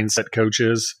a mindset coach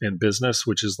is in business,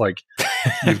 which is like,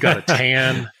 you've got a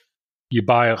tan, you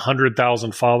buy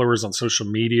 100,000 followers on social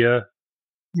media,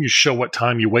 you show what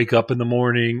time you wake up in the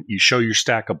morning, you show your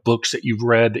stack of books that you've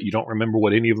read that you don't remember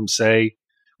what any of them say.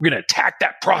 We're going to attack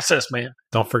that process, man.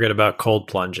 Don't forget about cold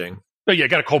plunging. Oh, yeah,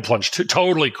 got a cold plunge,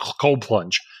 totally cold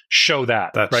plunge. Show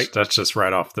that, right? That's just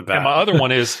right off the bat. And my other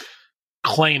one is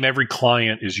claim every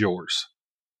client is yours.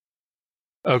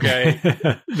 Okay?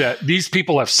 That these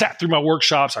people have sat through my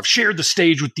workshops. I've shared the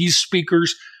stage with these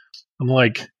speakers. I'm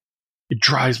like, it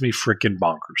drives me freaking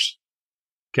bonkers.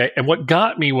 Okay? And what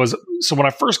got me was, so when I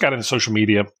first got into social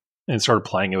media and started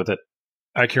playing with it,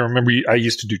 I can remember I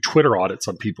used to do Twitter audits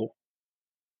on people.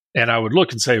 And I would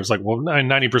look and say, it was like, well,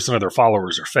 90% of their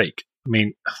followers are fake. I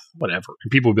mean, whatever.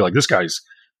 And people would be like, this guy's,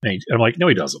 and I'm like, no,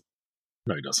 he doesn't.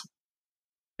 No, he doesn't.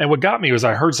 And what got me was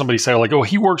I heard somebody say, like, oh,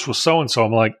 he works with so-and-so.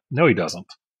 I'm like, no, he doesn't.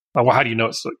 Well, how do you know?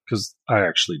 It's because I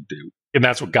actually do. And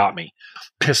that's what got me.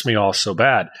 Pissed me off so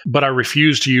bad. But I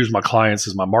refuse to use my clients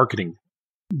as my marketing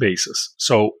basis.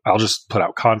 So I'll just put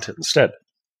out content instead.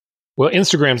 Well,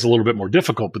 Instagram's a little bit more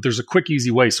difficult, but there's a quick,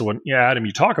 easy way. So when, Adam,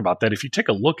 you talk about that, if you take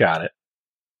a look at it,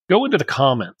 go into the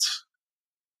comments.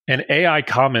 And AI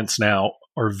comments now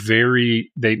are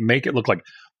they make it look like,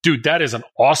 dude, that is an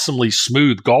awesomely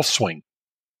smooth golf swing.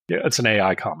 Yeah, it's an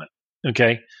AI comment.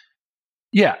 Okay.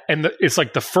 Yeah. And it's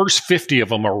like the first 50 of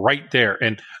them are right there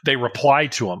and they reply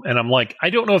to them. And I'm like, I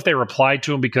don't know if they reply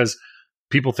to them because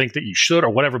people think that you should or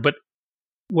whatever. But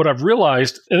what I've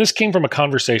realized, and this came from a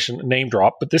conversation, name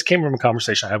drop, but this came from a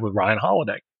conversation I had with Ryan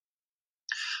Holiday.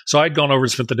 So I'd gone over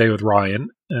and spent the day with Ryan,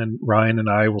 and Ryan and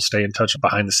I will stay in touch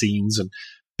behind the scenes, and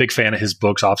big fan of his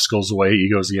books, Obstacles the Way,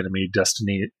 Ego's the Enemy,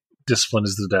 Destiny, Discipline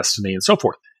is the Destiny, and so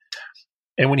forth.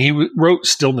 And when he wrote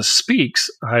Stillness Speaks,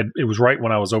 it was right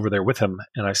when I was over there with him,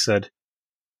 and I said,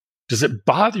 does it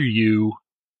bother you?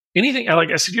 Anything?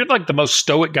 I said, you're like the most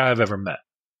stoic guy I've ever met.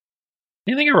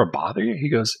 Anything ever bother you? He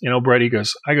goes, Bhrett, he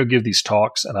goes, I go give these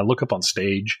talks, and I look up on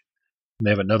stage, and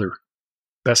they have another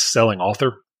best-selling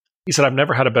author. He said, I've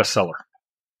never had a bestseller,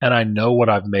 and I know what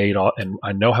I've made, and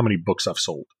I know how many books I've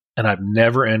sold, and I've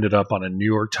never ended up on a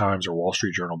New York Times or Wall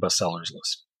Street Journal bestsellers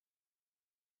list.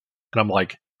 And I'm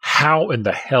like, how in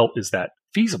the hell is that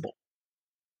feasible?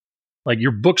 Like,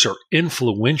 your books are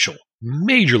influential,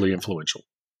 majorly influential.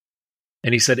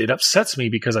 And he said, it upsets me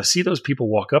because I see those people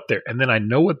walk up there, and then I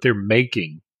know what they're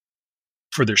making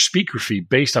for their speaker fee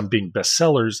based on being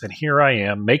bestsellers, and here I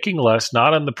am making less,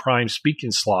 not on the prime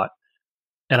speaking slot,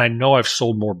 and I know I've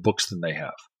sold more books than they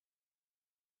have.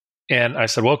 And I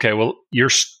said, well, okay, well, you're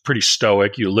pretty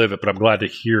stoic. You live it, but I'm glad to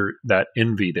hear that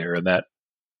envy there and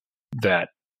that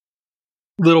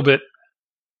little bit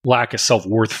lack of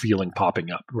self-worth feeling popping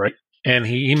up, right? And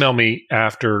he emailed me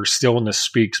after Stillness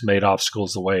Speaks made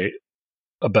Obstacles the Way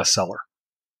a bestseller.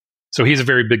 So he's a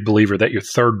very big believer that your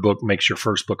third book makes your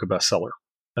first book a bestseller.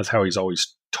 That's how he's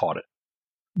always taught it.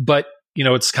 But,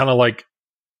 it's kind of like,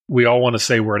 we all want to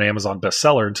say we're an Amazon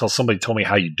bestseller until somebody told me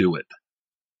how you do it.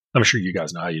 I'm sure you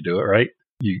guys know how you do it, right?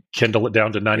 You Kindle it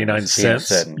down to 99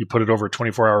 cents. You put it over a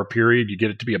 24-hour period. You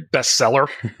get it to be a bestseller.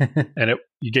 And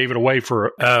you gave it away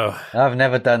for... I've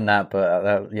never done that,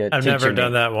 but I've never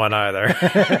done that one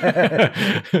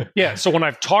either. Yeah, so when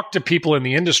I've talked to people in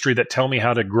the industry that tell me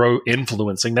how to grow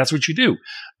influencing, that's what you do.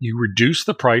 You reduce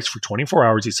the price for 24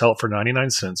 hours. You sell it for 99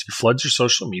 cents. You flood your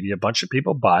social media. A bunch of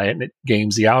people buy it, and it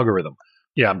games the algorithm.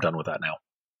 Yeah, I'm done with that now.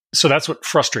 So that's what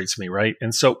frustrates me, right?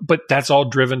 And so, but that's all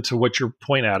driven to what your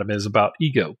point, Adam, is about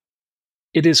ego.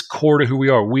 It is core to who we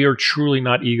are. We are truly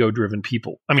not ego-driven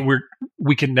people. I mean,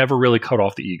 we can never really cut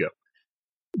off the ego.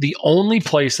 The only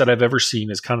place that I've ever seen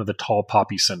is kind of the tall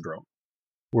poppy syndrome.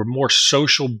 We're more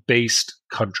social-based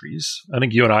countries. I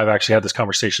think you and I have actually had this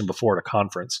conversation before at a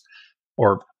conference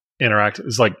or interact.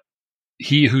 It's like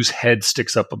he whose head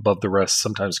sticks up above the rest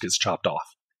sometimes gets chopped off.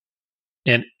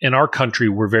 And in our country,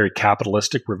 we're very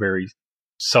capitalistic. We're very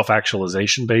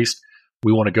self-actualization based.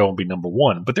 We want to go and be number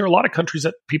one. But there are a lot of countries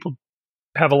that people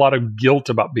have a lot of guilt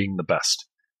about being the best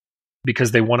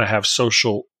because they want to have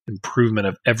social improvement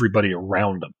of everybody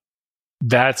around them.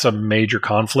 That's a major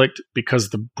conflict because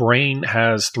the brain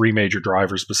has three major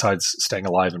drivers besides staying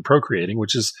alive and procreating,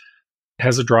 which is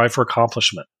has a drive for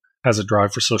accomplishment, has a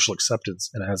drive for social acceptance,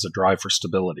 and it has a drive for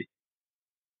stability.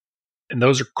 And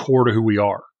those are core to who we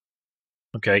are.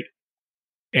 Okay.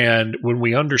 And when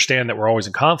we understand that we're always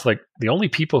in conflict, the only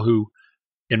people who,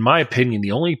 in my opinion,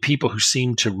 the only people who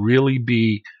seem to really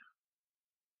be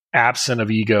absent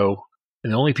of ego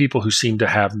and the only people who seem to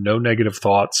have no negative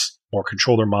thoughts or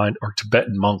control their mind are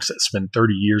Tibetan monks that spend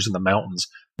 30 years in the mountains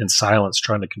in silence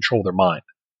trying to control their mind.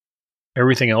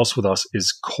 Everything else with us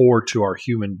is core to our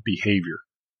human behavior.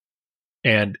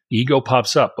 And ego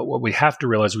pops up. But what we have to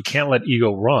realize, we can't let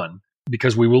ego run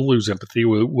because we will lose empathy,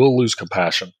 we will lose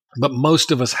compassion. But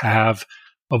most of us have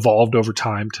evolved over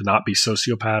time to not be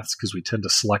sociopaths because we tend to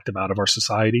select them out of our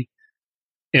society.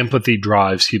 Empathy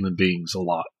drives human beings a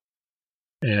lot.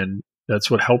 And that's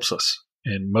what helps us.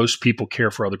 And most people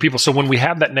care for other people. So when we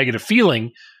have that negative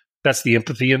feeling, that's the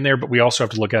empathy in there. But we also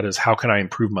have to look at it as how can I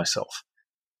improve myself?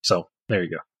 So there you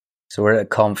go. So we're at a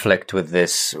conflict with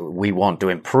this. We want to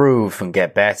improve and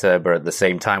get better, but at the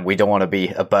same time, we don't want to be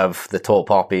above the tall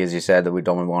poppy, as you said, that we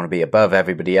don't want to be above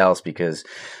everybody else because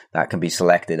that can be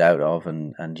selected out of.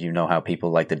 And you know how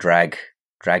people like to drag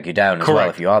you down as well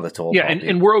if you are the tall poppy.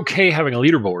 And we're okay having a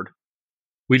leaderboard.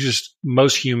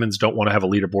 Most humans don't want to have a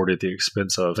leaderboard at the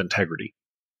expense of integrity.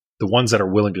 The ones that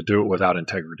are willing to do it without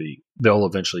integrity, they'll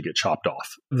eventually get chopped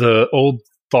off. The old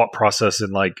thought process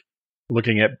in like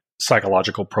looking at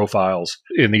psychological profiles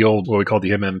in the old, what we call the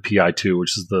MMPI-2,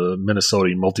 which is the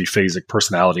Minnesotan Multiphasic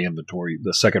Personality Inventory,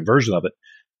 the second version of it.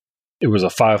 It was a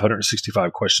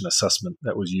 565 question assessment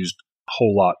that was used a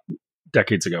whole lot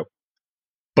decades ago.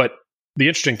 But the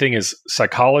interesting thing is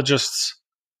psychologists,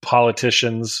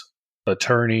 politicians,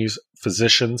 attorneys,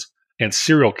 physicians, and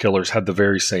serial killers had the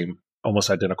very same, almost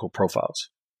identical profiles.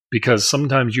 Because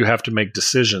sometimes you have to make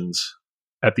decisions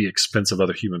at the expense of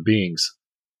other human beings.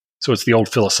 So it's the old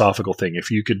philosophical thing.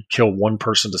 If you could kill one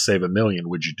person to save 1 million,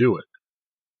 would you do it?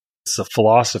 It's the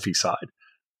philosophy side.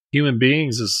 Human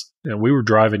beings is, we were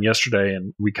driving yesterday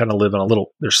and we kind of live in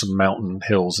there's some mountain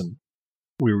hills and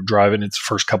we were driving, it's the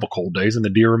first couple cold days and the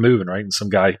deer were moving, right? And some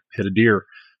guy hit a deer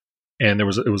and it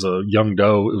was a young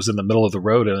doe. It was in the middle of the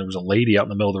road and there was a lady out in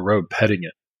the middle of the road petting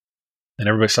it. And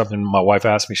everybody stopped and my wife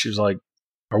asked me, she was like,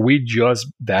 are we just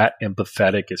that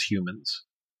empathetic as humans?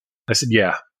 I said,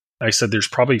 yeah. I said, there's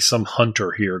probably some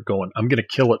hunter here going, I'm going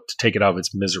to kill it to take it out of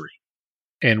its misery.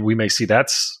 And we may see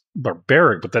that's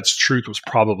barbaric, but that's truth was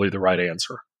probably the right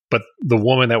answer. But the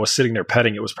woman that was sitting there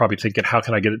petting it was probably thinking, how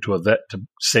can I get it to a vet to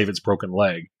save its broken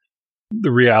leg? The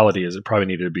reality is it probably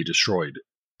needed to be destroyed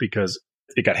because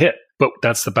it got hit. But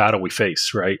that's the battle we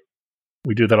face, right?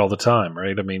 We do that all the time,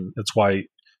 right? I mean, that's why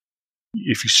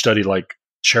if you study like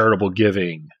charitable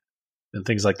giving and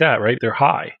things like that, right? They're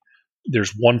high.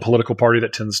 There's one political party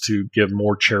that tends to give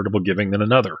more charitable giving than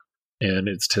another. And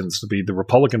it tends to be the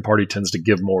Republican Party tends to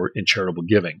give more in charitable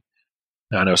giving.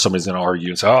 Now, I know somebody's going to argue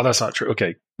and say, oh, that's not true.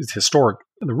 Okay, it's historic.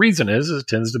 And the reason is it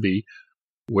tends to be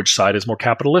which side is more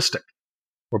capitalistic.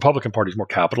 Republican Party is more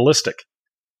capitalistic.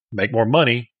 Make more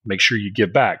money, make sure you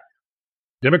give back.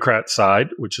 Democrat side,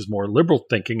 which is more liberal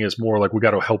thinking, is more like we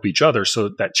got to help each other.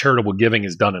 So that charitable giving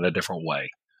is done in a different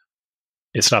way.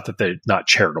 It's not that they're not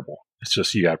charitable. It's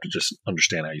just you have to just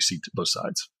understand how you see both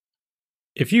sides.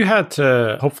 If you had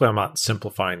to, hopefully I'm not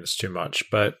simplifying this too much,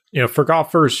 but for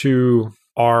golfers who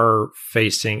are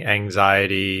facing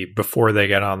anxiety before they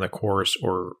get on the course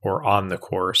or on the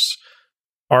course,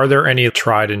 are there any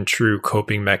tried and true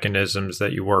coping mechanisms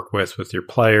that you work with your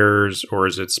players, or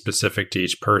is it specific to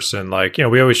each person? Like,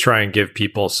 we always try and give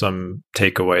people some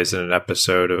takeaways in an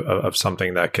episode of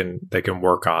something that they can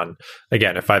work on.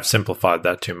 Again, if I've simplified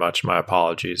that too much, my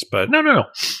apologies. But no.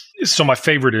 So my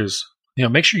favorite is,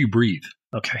 make sure you breathe.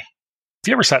 Okay. If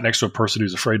you ever sat next to a person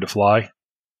who's afraid to fly,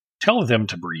 tell them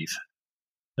to breathe.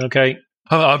 Okay.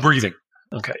 I'm breathing.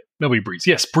 Okay. Nobody breathes.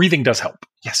 Yes, breathing does help.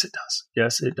 Yes, it does.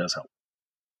 Yes, it does help.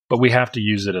 But we have to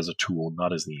use it as a tool,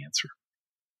 not as the answer.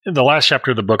 In the last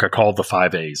chapter of the book, I called the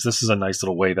 5 A's. This is a nice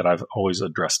little way that I've always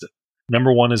addressed it.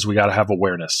 Number 1 is we got to have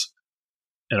awareness.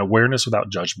 And awareness without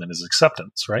judgment is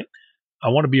acceptance, right? I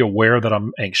want to be aware that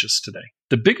I'm anxious today.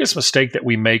 The biggest mistake that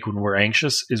we make when we're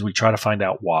anxious is we try to find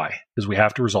out why, because we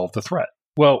have to resolve the threat.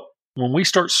 Well, when we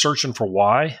start searching for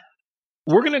why,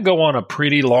 we're going to go on a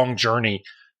pretty long journey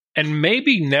and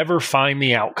maybe never find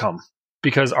the outcome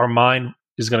because our mind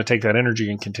is going to take that energy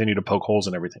and continue to poke holes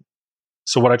in everything.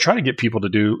 So what I try to get people to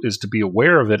do is to be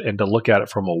aware of it and to look at it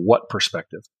from a what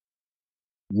perspective.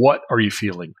 What are you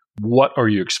feeling? What are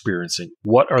you experiencing?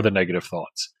 What are the negative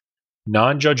thoughts?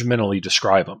 Non-judgmentally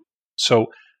describe them. So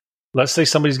let's say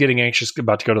somebody's getting anxious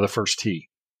about to go to the first tee.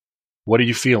 What are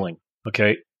you feeling?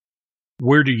 Okay.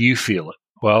 Where do you feel it?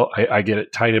 Well, I get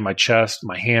it tight in my chest,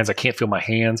 my hands. I can't feel my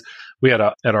hands. We had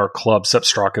at our club, Sepp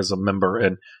Straka is a member,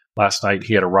 and last night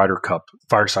he had a Ryder Cup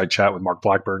fireside chat with Mark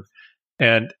Blackburn.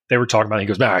 And they were talking about it. He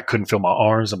goes, man, I couldn't feel my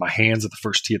arms and my hands at the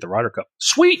first tee at the Ryder Cup.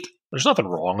 Sweet. There's nothing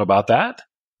wrong about that.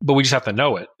 But we just have to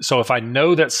know it. So if I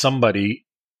know that somebody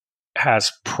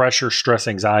has pressure, stress,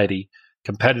 anxiety,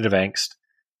 competitive angst,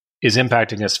 is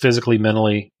impacting us physically,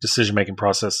 mentally, decision-making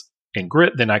process, and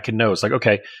grit, then I can know. It's like,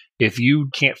 okay, if you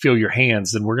can't feel your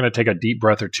hands, then we're going to take a deep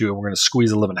breath or two and we're going to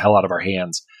squeeze the living hell out of our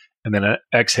hands. And then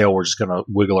exhale, we're just going to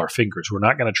wiggle our fingers. We're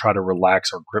not going to try to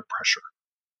relax our grip pressure.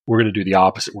 We're going to do the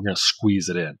opposite. We're going to squeeze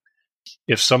it in.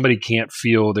 If somebody can't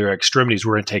feel their extremities,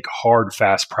 we're going to take hard,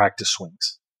 fast practice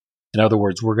swings. In other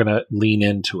words, we're going to lean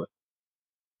into it.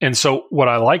 And so what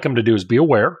I like them to do is be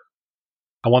aware.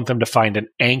 I want them to find an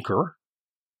anchor.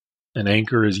 An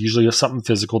anchor is usually something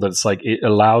physical that it's like it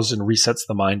allows and resets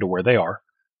the mind to where they are.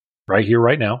 Right here,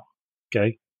 right now.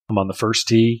 Okay. I'm on the first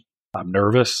tee. I'm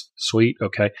nervous. Sweet.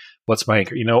 Okay. What's my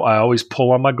anchor? I always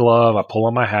pull on my glove. I pull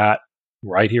on my hat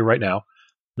right here, right now.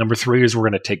 Number 3 is we're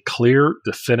going to take clear,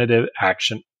 definitive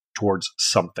action towards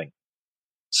something.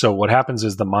 So what happens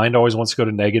is the mind always wants to go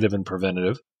to negative and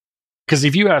preventative. Because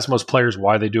if you ask most players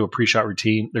why they do a pre-shot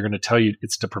routine, they're going to tell you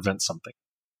it's to prevent something.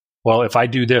 Well, if I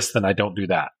do this, then I don't do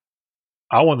that.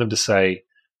 I want them to say,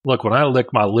 look, when I lick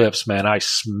my lips, man, I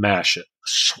smash it.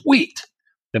 Sweet.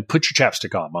 Then put your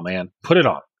chapstick on, my man. Put it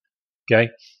on. Okay.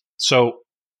 So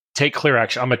take clear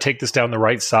action. I'm going to take this down the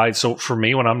right side. So for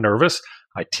me, when I'm nervous,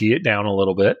 I tee it down a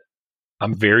little bit.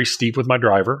 I'm very steep with my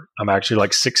driver. I'm actually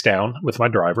like 6 down with my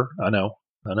driver. I know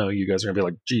you guys are going to be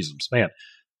like, Jesus, man.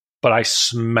 But I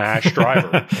smash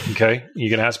driver. Okay. You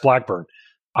can ask Blackburn.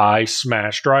 I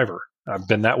smash driver. I've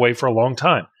been that way for a long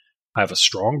time. I have a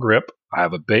strong grip. I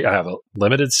have a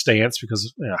limited stance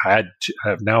because I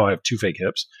have 2 fake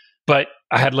hips, but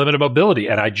I had limited mobility,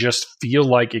 and I just feel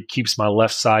like it keeps my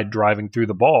left side driving through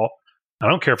the ball. I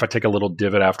don't care if I take a little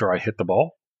divot after I hit the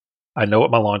ball. I know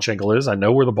what my launch angle is. I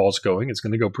know where the ball's going. It's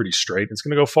going to go pretty straight. It's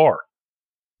going to go far,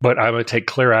 but I'm going to take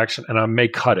clear action, and I may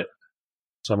cut it.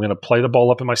 So I'm going to play the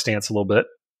ball up in my stance a little bit.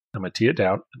 I'm going to tee it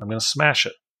down, and I'm going to smash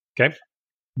it. Okay.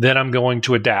 Then I'm going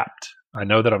to adapt. I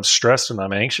know that I'm stressed and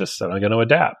I'm anxious, and I'm going to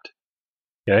adapt.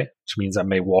 Okay, which means I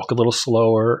may walk a little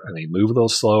slower, I may move a little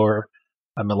slower.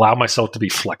 I'm allow myself to be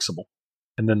flexible.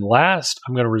 And then last,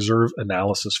 I'm going to reserve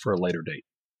analysis for a later date.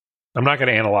 I'm not going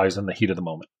to analyze in the heat of the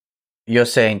moment. You're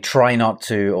saying try not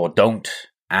to or don't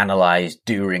analyze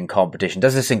during competition.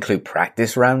 Does this include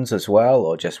practice rounds as well,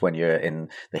 or just when you're in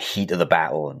the heat of the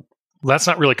battle? That's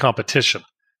not really competition.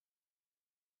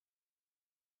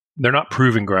 They're not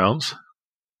proving grounds.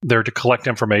 They're to collect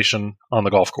information on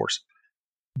the golf course.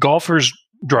 Golfers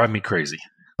drive me crazy.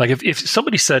 Like if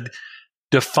somebody said,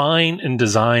 define and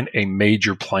design a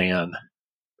major plan,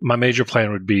 my major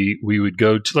plan would be we would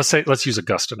go to, let's use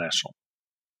Augusta National.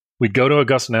 We'd go to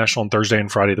Augusta National on Thursday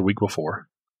and Friday the week before.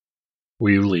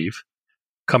 We would leave,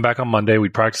 come back on Monday.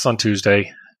 We'd practice on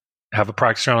Tuesday, have a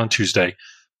practice round on Tuesday.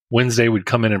 Wednesday, we'd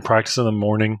come in and practice in the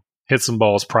morning, hit some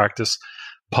balls, practice,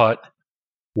 putt,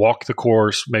 walk the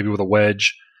course, maybe with a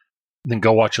wedge, then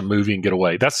go watch a movie and get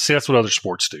away. That's what other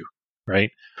sports do, right?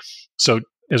 So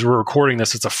as we're recording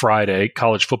this, it's a Friday.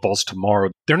 College football's tomorrow.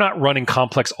 They're not running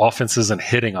complex offenses and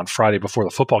hitting on Friday before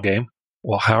the football game.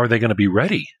 Well, how are they going to be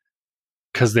ready?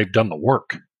 Because they've done the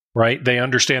work, right? They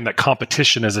understand that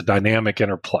competition is a dynamic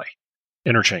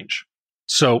interchange.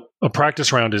 So a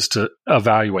practice round is to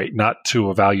evaluate, not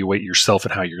to evaluate yourself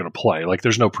and how you're going to play. Like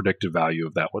there's no predictive value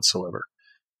of that whatsoever,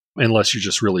 unless you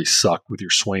just really suck with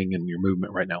your swing and your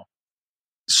movement right now.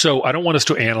 So I don't want us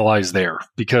to analyze there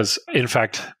because, in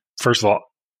fact, first of all,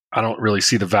 I don't really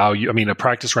see the value. I mean, a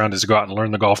practice round is to go out and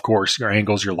learn the golf course, your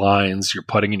angles, your lines, your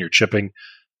putting and your chipping.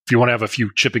 If you want to have a few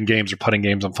chipping games or putting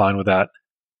games, I'm fine with that.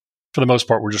 For the most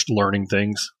part, we're just learning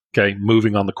things, okay,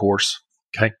 moving on the course,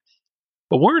 okay?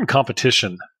 But when we're in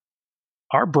competition,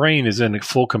 our brain is in a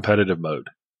full competitive mode.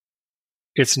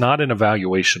 It's not in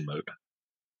evaluation mode.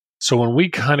 So when we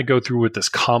kind of go through with this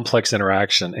complex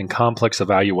interaction and complex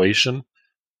evaluation,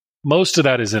 Most of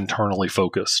that is internally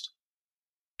focused,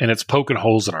 and it's poking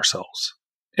holes in ourselves.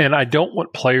 And I don't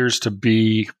want players to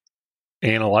be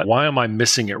analyzed. Why am I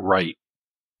missing it right?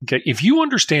 Okay, if you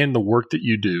understand the work that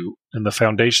you do and the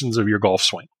foundations of your golf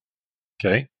swing,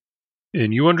 okay,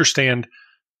 and you understand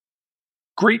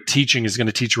great teaching is going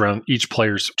to teach around each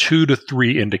player's 2 to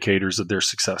 3 indicators of their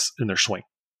success in their swing.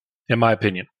 In my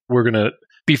opinion, we're going to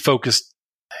be focused.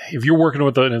 If you're working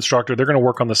with an instructor, they're going to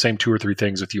work on the same 2 or 3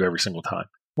 things with you every single time.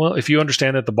 Well, if you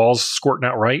understand that the ball's squirting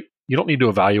out right, you don't need to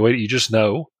evaluate it. You just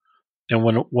know. And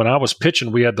when I was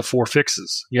pitching, we had the 4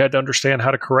 fixes. You had to understand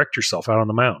how to correct yourself out on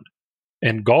the mound.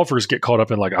 And golfers get caught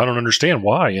up in like, I don't understand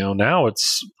why. Now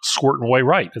it's squirting away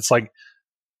right. It's like,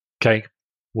 okay,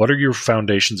 what are your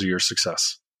foundations of your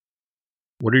success?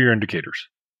 What are your indicators?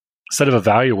 Instead of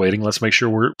evaluating, let's make sure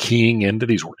we're keying into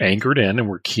these. We're anchored in and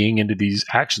we're keying into these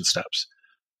action steps.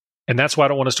 And that's why I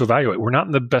don't want us to evaluate. We're not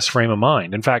in the best frame of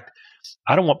mind. In fact,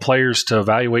 I don't want players to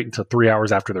evaluate until 3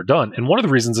 hours after they're done. And one of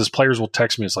the reasons is players will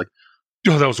text me. It's like,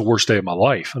 oh, that was the worst day of my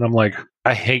life. And I'm like,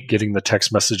 I hate getting the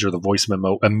text message or the voice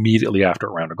memo immediately after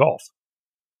a round of golf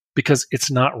because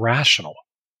it's not rational.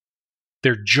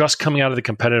 They're just coming out of the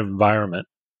competitive environment.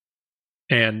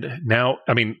 And now,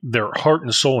 their heart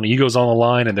and soul and ego's on the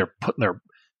line and they're putting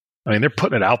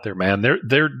it out there, man.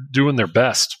 They're doing their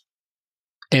best.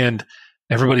 And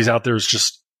everybody's out there is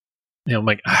just,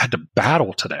 like, I had to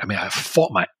battle today. I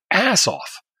fought my ass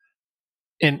off.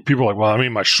 And people are like, well,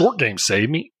 my short game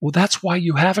saved me. Well, that's why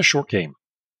you have a short game.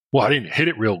 Well, I didn't hit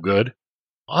it real good.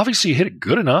 Obviously, you hit it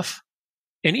good enough.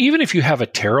 And even if you have a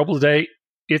terrible day,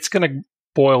 it's going to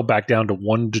boil back down to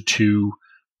 1 to 2,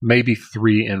 maybe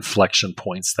 3 inflection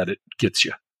points that it gets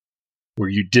you, where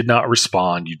you did not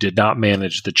respond, you did not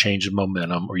manage the change of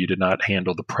momentum, or you did not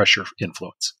handle the pressure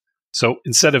influence. So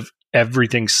instead of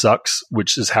everything sucks,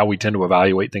 which is how we tend to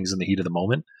evaluate things in the heat of the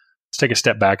moment, let's take a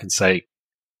step back and say,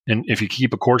 and if you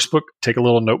keep a course book, take a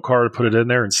little note card, put it in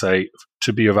there and say,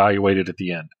 to be evaluated at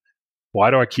the end. Why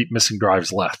do I keep missing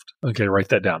drives left? Okay, write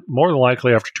that down. More than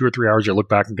likely, after 2 or 3 hours, you'll look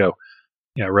back and go,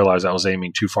 yeah, I realized I was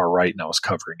aiming too far right and I was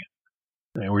covering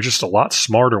it. And we're just a lot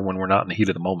smarter when we're not in the heat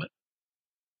of the moment.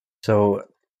 So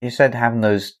you said having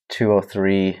those 2 or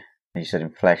 3, you said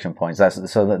inflection points,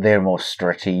 that's so that they're more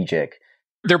strategic.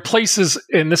 There are places,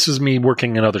 and this is me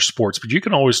working in other sports, but you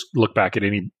can always look back at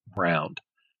any round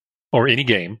or any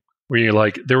game where you're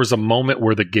like, there was a moment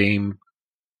where the game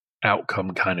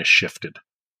outcome kind of shifted.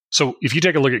 So if you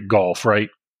take a look at golf, right?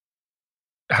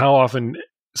 How often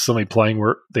is somebody playing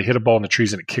where they hit a ball in the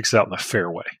trees and it kicks out in the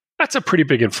fairway? That's a pretty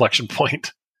big inflection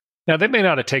point. Now, they may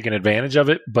not have taken advantage of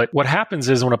it, but what happens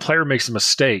is when a player makes a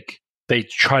mistake, they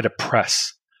try to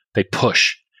press, they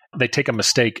push, they take a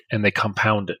mistake and they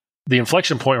compound it. The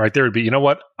inflection point right there would be, you know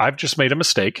what? I've just made a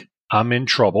mistake. I'm in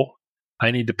trouble. I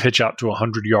need to pitch out to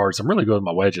 100 yards. I'm really good with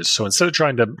my wedges. So instead of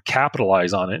trying to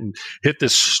capitalize on it and hit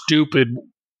this stupid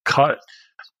cut,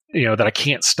 that I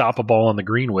can't stop a ball on the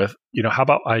green with, how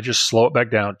about I just slow it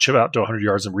back down, chip out to 100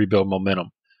 yards and rebuild momentum?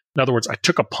 In other words, I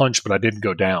took a punch, but I didn't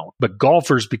go down. But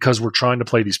golfers, because we're trying to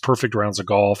play these perfect rounds of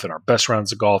golf and our best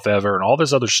rounds of golf ever and all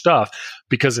this other stuff,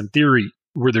 because in theory,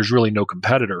 where there's really no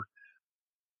competitor,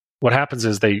 what happens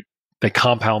is they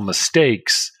compound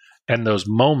mistakes. And those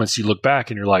moments you look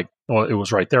back and you're like, well, it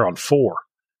was right there on 4.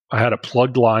 I had a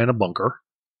plugged lie in a bunker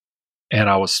and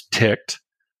I was ticked.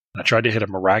 And I tried to hit a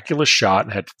miraculous shot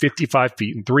and had 55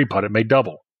 feet and 3-putt. It made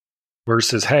double.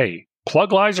 Versus, hey,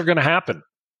 plug lies are going to happen.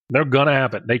 They're going to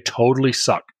happen. They totally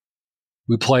suck.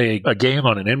 We play a game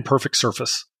on an imperfect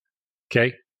surface.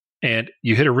 Okay. And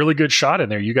you hit a really good shot in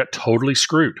there. You got totally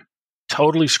screwed.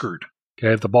 Totally screwed.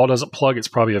 Okay. If the ball doesn't plug, it's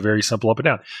probably a very simple up and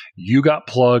down. You got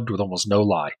plugged with almost no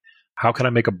lie. How can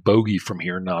I make a bogey from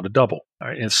here, not a double? All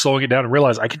right, and slowing it down and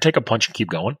realize I can take a punch and keep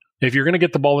going. If you're going to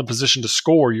get the ball in position to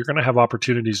score, you're going to have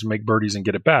opportunities to make birdies and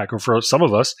get it back. Or for some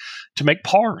of us, to make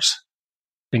pars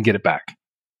and get it back.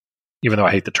 Even though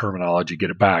I hate the terminology,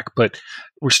 get it back. But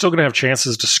we're still going to have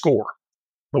chances to score.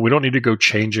 But we don't need to go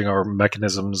changing our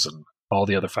mechanisms and all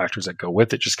the other factors that go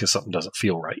with it just because something doesn't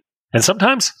feel right. And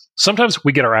sometimes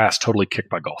we get our ass totally kicked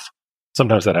by golf.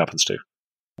 Sometimes that happens too.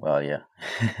 Well, yeah.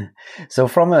 So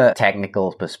from a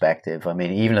technical perspective,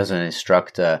 even as an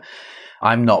instructor,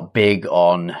 I'm not big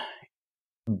on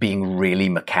being really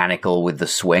mechanical with the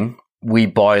swing. We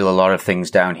boil a lot of things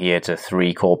down here to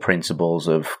 3 core principles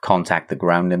of contact the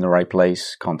ground in the right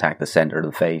place, contact the center of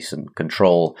the face, and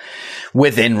control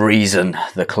within reason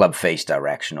the club face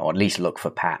direction, or at least look for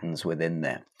patterns within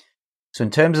there. So in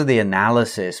terms of the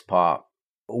analysis part,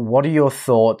 what are your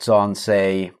thoughts on,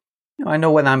 say, I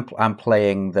know when I'm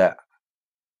playing that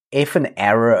if an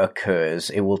error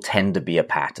occurs, it will tend to be a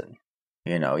pattern.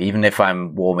 You know, even if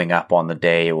I'm warming up on the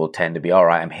day, it will tend to be, all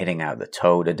right, I'm hitting out the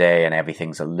toe today and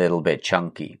everything's a little bit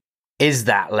chunky. Is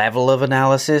that level of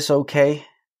analysis okay?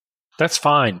 That's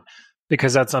fine,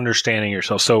 because that's understanding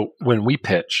yourself. So when we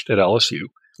pitched at LSU,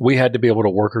 we had to be able to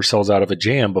work ourselves out of a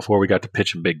jam before we got to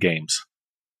pitch in big games.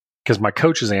 Because my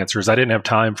coach's answer is, I didn't have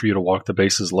time for you to walk the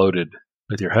bases loaded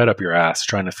with your head up your ass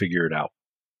trying to figure it out.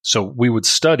 So we would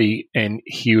study, and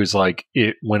he was like,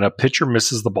 when a pitcher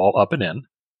misses the ball up and in,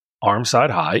 arm side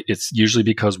high, it's usually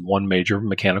because one major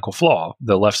mechanical flaw.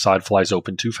 The left side flies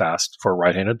open too fast for a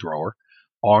right-handed thrower.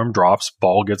 Arm drops,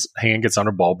 hand gets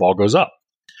under ball goes up.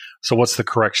 So what's the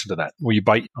correction to that? Well, you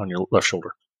bite on your left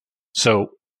shoulder.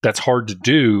 So that's hard to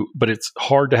do, but it's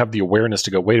hard to have the awareness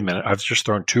to go, wait a minute, I've just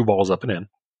thrown 2 balls up and in,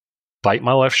 bite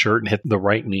my left shirt and hit the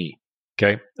right knee.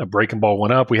 Okay. A breaking ball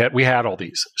went up. We had all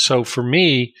these. So for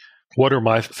me, what are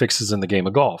my fixes in the game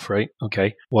of golf, right?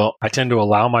 Okay. Well, I tend to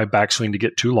allow my backswing to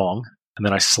get too long, and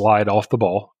then I slide off the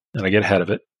ball and I get ahead of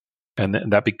it. And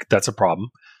that's a problem.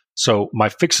 So my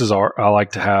fixes are, I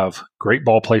like to have great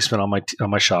ball placement on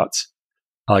my shots.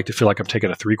 I like to feel like I'm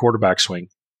taking a 3/4 backswing.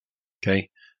 Okay.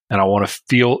 And I want to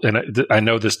feel, and I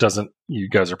know this doesn't, you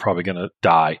guys are probably going to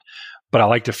die, but I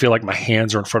like to feel like my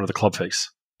hands are in front of the club face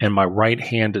and my right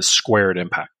hand is square at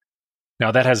impact.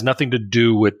 Now that has nothing to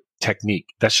do with technique.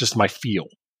 That's just my feel.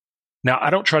 Now I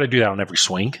don't try to do that on every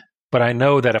swing, but I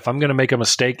know that if I'm going to make a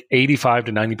mistake, 85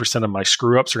 to 90% of my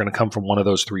screw ups are going to come from one of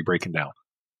those 3 breaking down.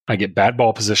 I get bad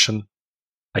ball position,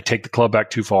 I take the club back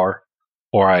too far,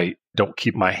 or I don't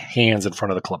keep my hands in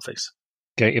front of the club face.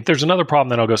 Okay. If there's another problem,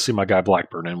 then I'll go see my guy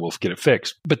Blackburn and we'll get it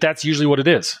fixed. But that's usually what it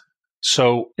is.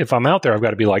 So if I'm out there, I've got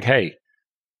to be like, hey,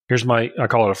 here's I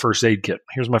call it a first aid kit.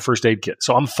 Here's my first aid kit.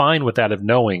 So I'm fine with that, of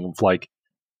knowing like,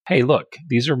 hey, look,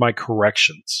 these are my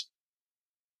corrections.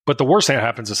 But the worst thing that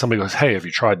happens is somebody goes, hey, have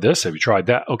you tried this? Have you tried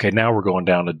that? Okay, now we're going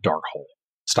down a dark hole.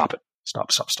 Stop it. Stop.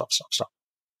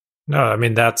 No, I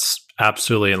mean, that's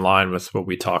absolutely in line with what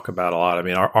we talk about a lot. I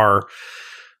mean, our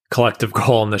collective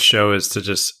goal in the show is to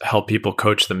just help people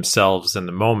coach themselves in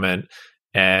the moment.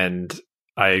 And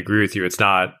I agree with you. It's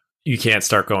not, you can't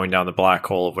start going down the black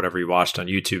hole of whatever you watched on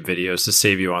YouTube videos to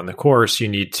save you on the course. You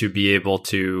need to be able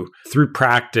to, through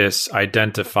practice,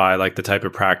 identify like the type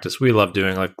of practice we love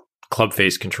doing. Like club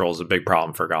face control is a big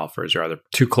problem for golfers. You're either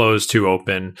too closed, too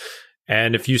open.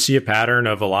 And if you see a pattern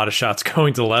of a lot of shots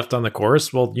going to the left on the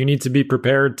course, well, you need to be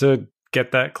prepared to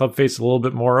get that club face a little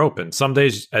bit more open. Some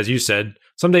days, as you said,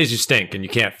 some days you stink and you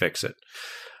can't fix it.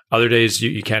 Other days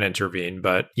you can intervene.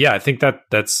 But yeah, I think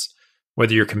that's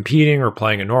whether you're competing or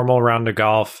playing a normal round of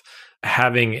golf,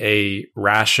 having a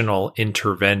rational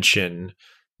intervention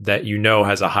that you know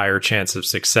has a higher chance of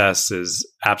success is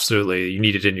absolutely, you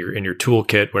need it in your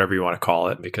toolkit, whatever you want to call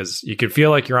it, because you can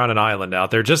feel like you're on an island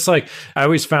out there. Just like I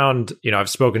always found, I've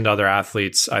spoken to other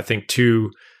athletes, I think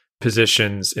 2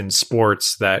 positions in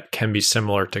sports that can be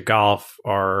similar to golf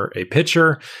are a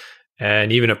pitcher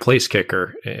and even a place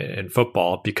kicker in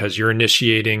football, because you're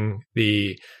initiating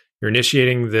the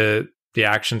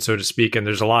action, so to speak, and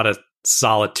there's a lot of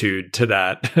solitude to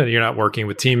that. You're not working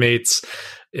with teammates.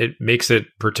 It makes it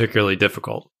particularly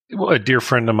difficult. Well, a dear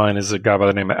friend of mine is a guy by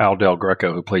the name of Al Del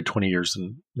Greco, who played 20 years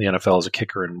in the NFL as a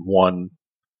kicker and won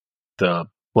the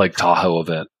Lake Tahoe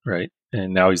event, right?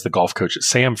 And now he's the golf coach at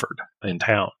Samford in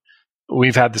town.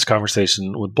 We've had this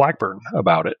conversation with Blackburn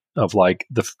about it, of like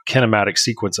the kinematic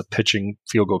sequence of pitching,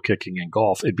 field goal kicking, and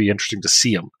golf. It'd be interesting to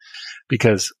see them,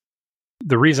 because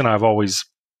the reason I've always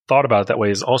thought about it that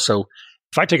way is also,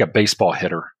 if I take a baseball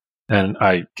hitter and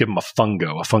I give them a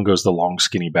fungo is the long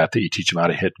skinny bat that you teach them how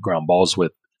to hit ground balls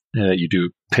with, and that you do,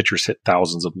 pitchers hit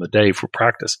thousands of them a day for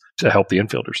practice to help the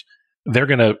infielders.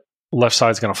 Left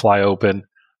side's going to fly open,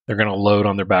 they're going to load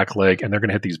on their back leg, and they're going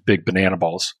to hit these big banana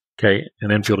balls. Okay.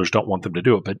 And infielders don't want them to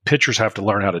do it, but pitchers have to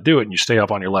learn how to do it. And you stay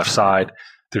up on your left side.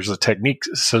 There's a technique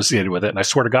associated with it. And I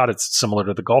swear to God, it's similar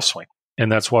to the golf swing.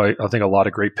 And that's why I think a lot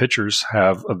of great pitchers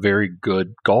have a very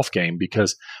good golf game,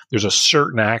 because there's a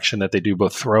certain action that they do,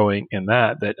 both throwing and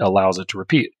that allows it to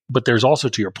repeat. But there's also,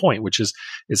 to your point, which is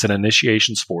it's an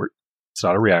initiation sport. It's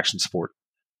not a reaction sport.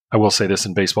 I will say this,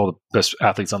 in baseball, the best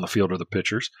athletes on the field are the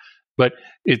pitchers. But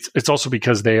it's also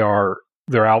because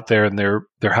they're out there and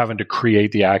they're having to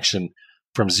create the action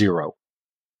from zero.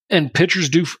 And pitchers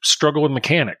do struggle with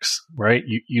mechanics, right?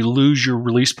 You lose your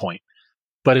release point.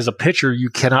 But as a pitcher, you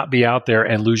cannot be out there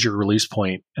and lose your release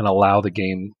point and allow the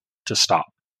game to stop.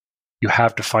 You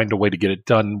have to find a way to get it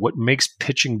done. What makes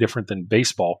pitching different than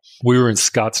baseball, we were in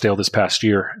Scottsdale this past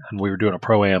year, and we were doing a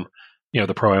pro-am,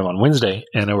 the pro-am on Wednesday,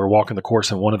 and we were walking the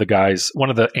course, and one of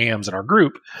the AMs in our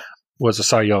group was a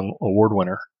Cy Young Award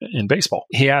winner in baseball.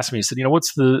 He asked me, he said,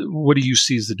 what do you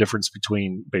see as the difference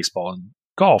between baseball and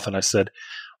golf? And I said,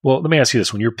 well, let me ask you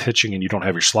this. When you're pitching and you don't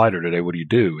have your slider today, what do you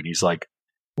do? And he's like,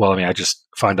 well, I just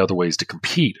find other ways to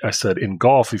compete. I said, in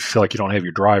golf, if you feel like you don't have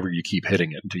your driver, you keep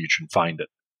hitting it until you can find it.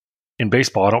 In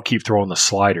baseball, I don't keep throwing the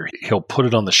slider. He'll put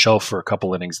it on the shelf for a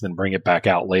couple innings, then bring it back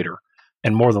out later.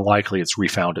 And more than likely, it's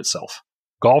refound itself.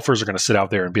 Golfers are going to sit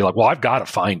out there and be like, well, I've got to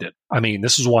find it.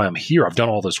 This is why I'm here. I've done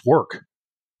all this work.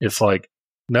 It's like,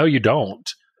 no, you don't.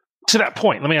 To that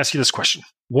point, let me ask you this question.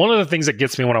 One of the things that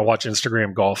gets me when I watch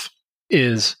Instagram golf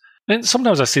is, and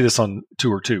sometimes I see this on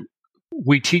Tour too,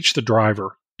 we teach the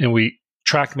driver and we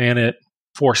TrackMan it,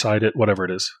 foresight it, whatever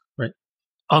it is, right?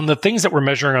 On the things that we're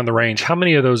measuring on the range, how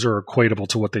many of those are equatable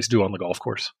to what they do on the golf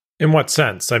course? In what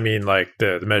sense? Like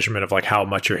the measurement of like how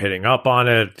much you're hitting up on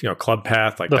it, club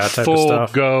path, like that type of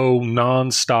stuff. The full go,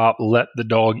 nonstop, let the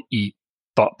dog eat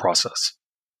thought process.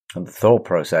 And the thought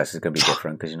process is going to be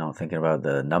different because you're not thinking about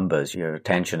the numbers. Your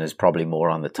attention is probably more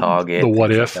on the target. The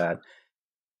what if, the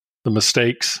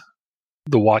mistakes,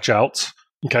 the watch outs.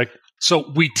 Okay.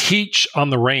 So we teach on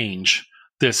the range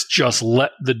this just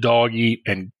let the dog eat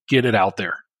and get it out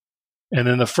there. And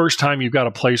then the first time you've got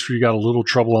a place where you got a little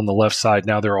trouble on the left side,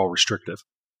 now they're all restrictive.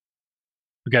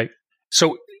 Okay.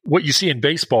 So what you see in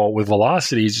baseball with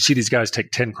velocity is you see these guys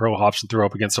take 10 crow hops and throw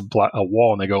up against a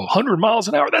wall and they go 100 miles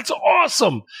an hour. That's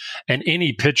awesome. And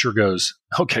any pitcher goes,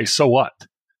 okay, so what?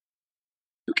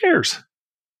 Who cares?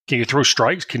 Can you throw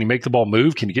strikes? Can you make the ball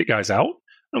move? Can you get guys out?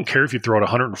 I don't care if you throw it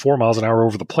 104 miles an hour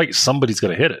over the plate. Somebody's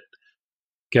going to hit it.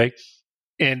 Okay.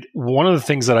 And one of the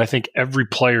things that I think every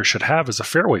player should have is a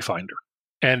fairway finder.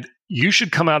 And you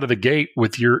should come out of the gate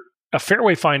with a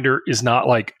fairway finder is not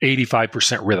like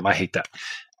 85% rhythm. I hate that.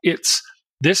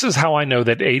 This is how I know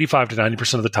that 85 to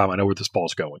 90% of the time I know where this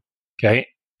ball's going. Okay.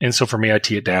 And so for me, I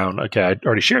tee it down. Okay. I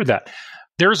already shared that.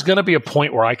 There's going to be a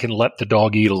point where I can let the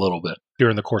dog eat a little bit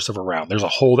during the course of a round. There's a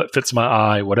hole that fits my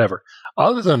eye, whatever.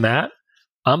 Other than that,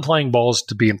 I'm playing balls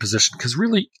to be in position because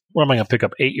really, what am I going to pick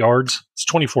up? 8 yards? It's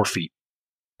 24 feet.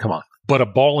 Come on. But a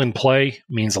ball in play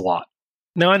means a lot.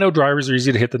 Now, I know drivers are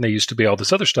easier to hit than they used to be, all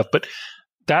this other stuff, but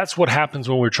that's what happens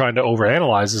when we're trying to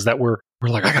overanalyze is that we're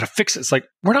like, I got to fix it. It's like,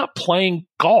 we're not playing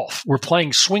golf. We're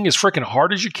playing swing as freaking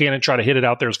hard as you can and try to hit it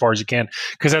out there as far as you can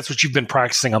because that's what you've been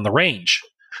practicing on the range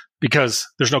because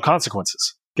there's no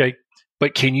consequences. Okay.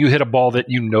 But can you hit a ball that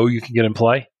you know you can get in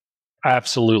play?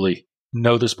 Absolutely.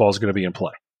 Know this ball is going to be in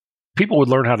play. People would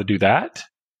learn how to do that,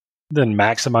 then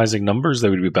maximizing numbers, they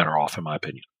would be better off, in my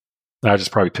opinion. I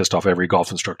just probably pissed off every golf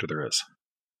instructor there is.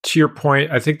 To your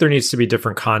point, I think there needs to be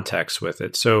different contexts with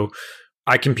it. So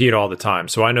I compete all the time.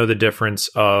 So I know the difference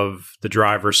of the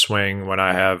driver's swing when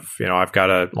I have, I've got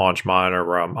a launch monitor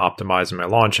where I'm optimizing my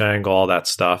launch angle, all that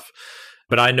stuff.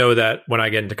 But I know that when I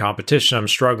get into competition, I'm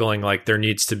struggling. Like there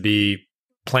needs to be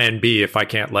plan B if I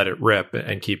can't let it rip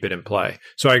and keep it in play.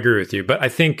 So I agree with you. But I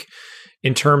think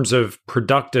in terms of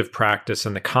productive practice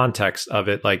and the context of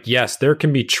it, like, yes, there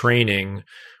can be training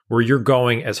where you're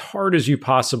going as hard as you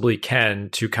possibly can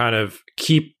to kind of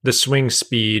keep the swing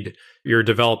speed. You're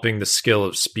developing the skill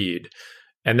of speed.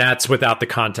 And that's without the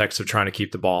context of trying to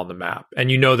keep the ball on the map. And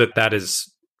you know that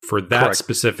is for that Correct.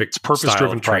 Specific it's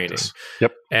purpose-driven training. Practice.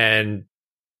 Yep. And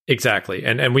exactly.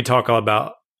 And we talk all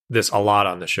about this a lot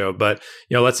on the show, but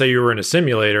let's say you were in a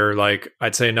simulator, like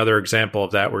I'd say another example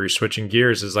of that where you're switching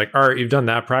gears is like, all right, you've done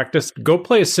that practice, go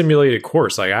play a simulated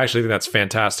course. Like I actually think that's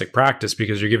fantastic practice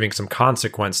because you're giving some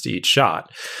consequence to each shot.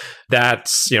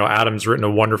 That's, Adam's written a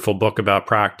wonderful book about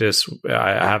practice.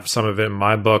 I have some of it in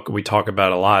my book. We talk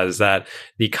about it a lot, is that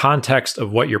the context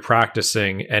of what you're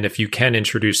practicing. And if you can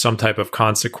introduce some type of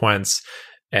consequence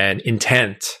and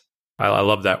intent, I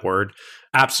love that word.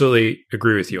 Absolutely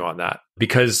agree with you on that.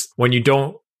 Because when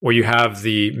you have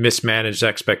the mismanaged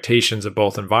expectations of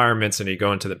both environments and you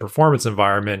go into the performance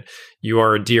environment, you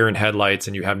are a deer in headlights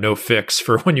and you have no fix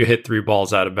for when you hit 3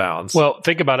 balls out of bounds. Well,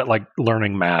 think about it like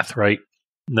learning math, right?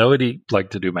 Nobody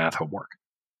liked to do math homework,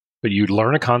 but you'd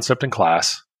learn a concept in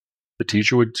class. The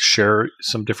teacher would share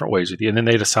some different ways with you, and then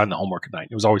they'd assign the homework at night.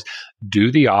 It was always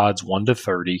do the odds 1 to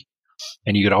 30,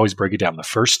 and you could always break it down. The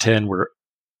first 10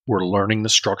 we're learning the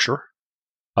structure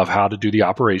of how to do the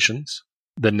operations.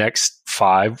 The next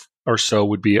 5 or so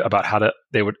would be about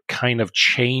they would kind of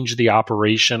change the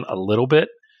operation a little bit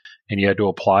and you had to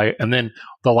apply it. And then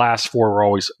the last 4 were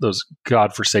always those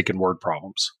godforsaken word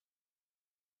problems.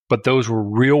 But those were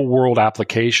real world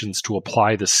applications to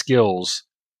apply the skills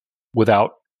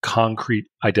without concrete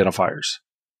identifiers.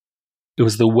 It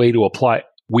was the way to apply it.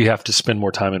 We have to spend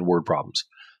more time in word problems.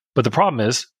 But the problem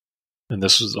is, and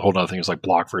this is a whole other thing, it's like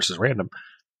block versus random.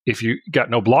 if you got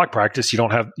no block practice, you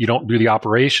don't do the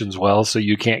operations well, so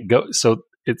you can't go. So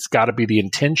it's got to be the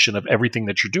intention of everything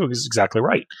that you're doing is exactly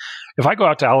right. If I go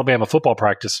out to Alabama football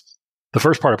practice, the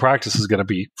first part of practice is going to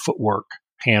be footwork,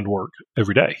 handwork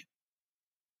every day.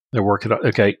 They're working on,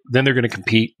 okay, then they're going to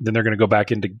compete, then they're going to go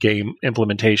back into game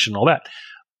implementation, all that.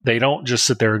 They don't just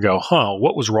sit there and go,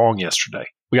 what was wrong yesterday?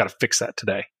 We got to fix that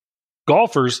today.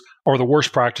 Golfers are the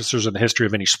worst practicers in the history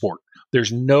of any sport.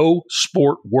 There's no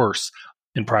sport worse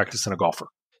in practice than a golfer.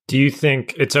 Do you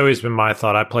think, it's always been my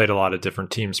thought, I played a lot of different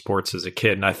team sports as a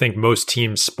kid, and I think most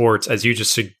team sports, as you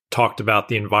just talked about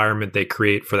the environment they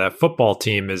create for that football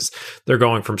team, is they're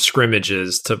going from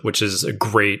scrimmages to, which is a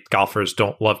great, golfers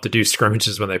don't love to do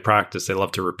scrimmages when they practice, they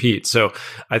love to repeat. So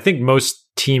I think most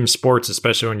team sports,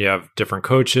 especially when you have different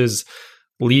coaches,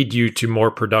 lead you to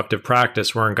more productive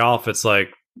practice, where in golf, it's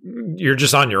like, you're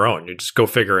just on your own. You just go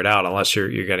figure it out unless you're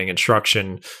getting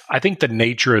instruction. I think the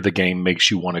nature of the game makes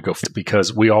you want to go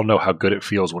because we all know how good it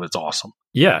feels when it's awesome.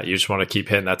 Yeah, you just want to keep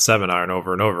hitting that 7-iron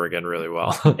over and over again really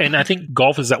well. And I think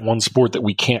golf is that one sport that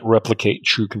we can't replicate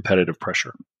true competitive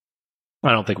pressure.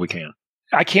 I don't think we can.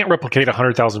 I can't replicate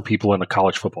 100,000 people in a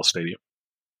college football stadium,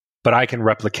 but I can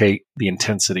replicate the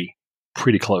intensity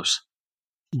pretty close.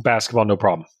 Basketball, no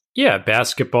problem. Yeah,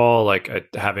 basketball,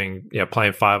 like having,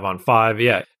 playing 5-on-5.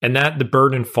 Yeah. And that the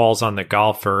burden falls on the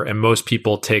golfer. And most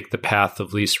people take the path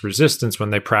of least resistance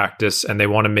when they practice, and they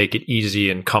want to make it easy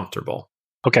and comfortable.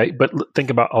 Okay. But think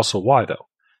about also why, though.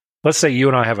 Let's say you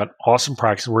and I have an awesome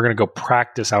practice. We're going to go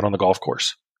practice out on the golf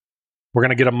course. We're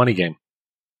going to get a money game.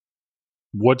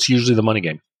 What's usually the money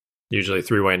game? Usually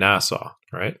 3-way Nassau,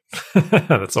 right?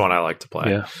 That's the one I like to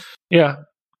play. Yeah.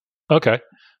 Okay.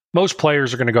 Most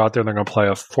players are going to go out there and they're going to play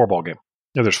a 4-ball game.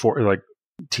 There's 4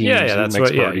 teams. Yeah, that's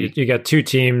what. Yeah, you got 2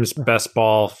 teams, best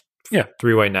ball. Yeah,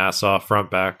 3-way Nassau, front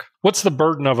back. What's the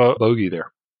burden of a bogey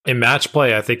there? In match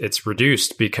play, I think it's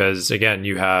reduced because again,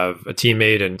 you have a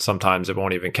teammate, and sometimes it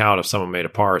won't even count if someone made a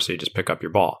par. So you just pick up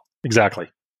your ball. Exactly.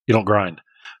 You don't grind.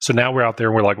 So now we're out there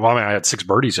and we're like, well, I had 6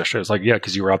 birdies yesterday. It's like, yeah,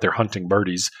 because you were out there hunting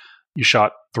birdies. You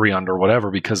shot 3 under,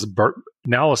 whatever. Because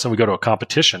now all of a sudden we go to a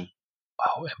competition.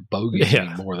 Oh, and bogey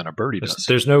mean more than a birdie does.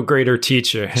 There's no greater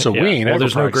teacher. So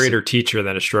there's no greater teacher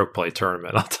than a stroke play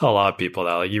tournament. I'll tell a lot of people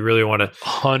that. Like, you really want to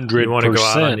 100%. You want to go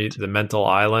out on the mental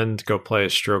island, go play a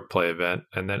stroke play event,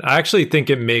 and then I actually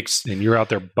think it makes. And you're out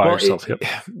there by yourself.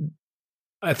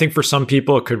 I think for some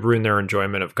people it could ruin their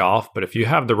enjoyment of golf, but if you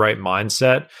have the right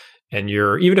mindset. And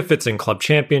even if it's in club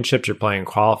championships, you're playing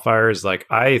qualifiers, like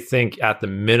I think at the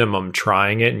minimum,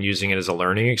 trying it and using it as a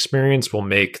learning experience will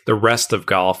make the rest of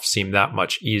golf seem that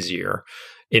much easier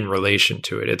in relation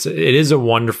to it. It is a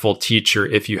wonderful teacher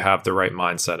if you have the right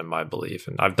mindset, in my belief.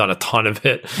 And I've done a ton of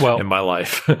it in my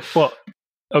life. Well,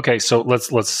 okay, so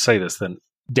let's say this then.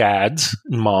 Dads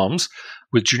and moms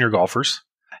with junior golfers,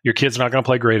 your kid's not going to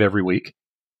play great every week.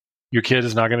 Your kid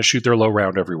is not going to shoot their low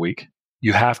round every week.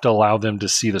 You have to allow them to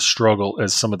see the struggle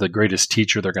as some of the greatest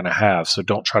teacher they're going to have. So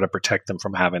don't try to protect them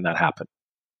from having that happen.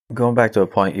 Going back to a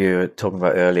point you were talking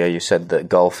about earlier, you said that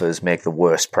golfers make the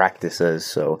worst practices.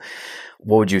 So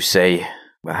what would you say?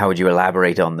 How would you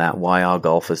elaborate on that? Why are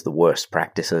golfers the worst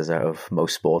practices out of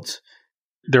most sports?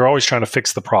 They're always trying to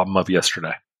fix the problem of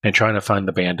yesterday and trying to find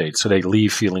the Band-Aid. So they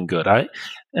leave feeling good. I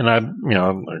don't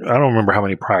remember how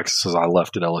many practices I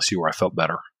left at LSU where I felt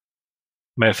better.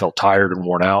 I may have felt tired and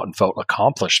worn out and felt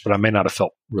accomplished, but I may not have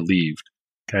felt relieved.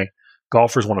 Okay.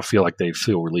 Golfers want to feel like they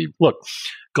feel relieved. Look,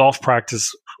 golf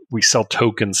practice, we sell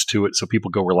tokens to it so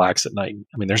people go relax at night.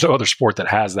 I mean, there's no other sport that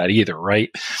has that either, right?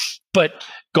 But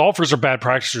golfers are bad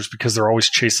practicers because they're always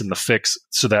chasing the fix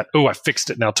so that, I fixed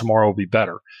it, now tomorrow will be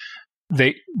better.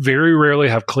 They very rarely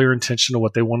have clear intention of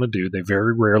what they want to do. They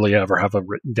very rarely ever have a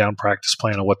written down practice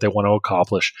plan of what they want to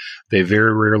accomplish. They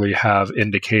very rarely have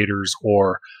indicators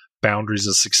or boundaries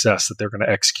of success that they're going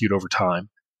to execute over time.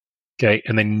 Okay.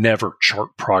 And they never chart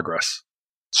progress.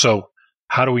 So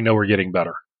how do we know we're getting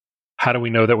better? How do we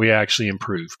know that we actually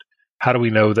improved? How do we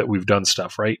know that we've done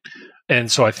stuff, right?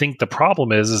 And so I think the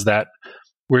problem is that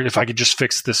if I could just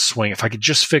fix this swing, if I could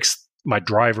just fix my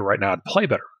driver right now, I'd play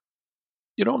better.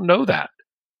 You don't know that.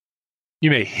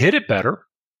 You may hit it better,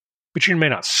 but you may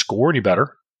not score any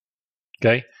better.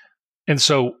 Okay. And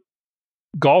so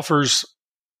golfers,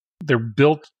 they're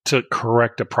built to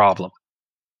correct a problem.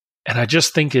 And I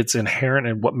just think it's inherent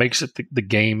in what makes it the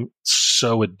game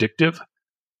so addictive,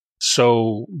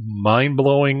 so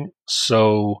mind-blowing,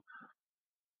 so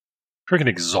freaking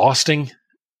exhausting,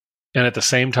 and at the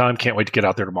same time, can't wait to get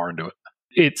out there tomorrow and do it.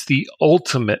 It's the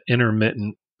ultimate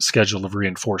intermittent schedule of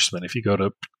reinforcement if you go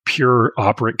to pure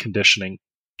operant conditioning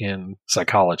in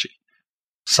psychology.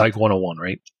 Psych 101,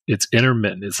 right? It's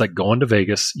intermittent. It's like going to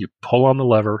Vegas. You pull on the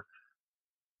lever.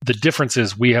 The difference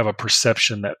is we have a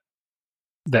perception that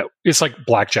it's like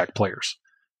blackjack players.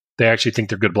 They actually think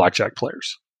they're good blackjack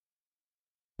players.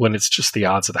 When it's just the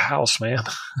odds of the house, man.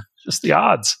 Just the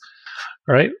odds,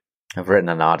 right? I've written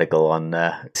an article on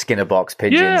Skinner box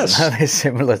pigeons and how they're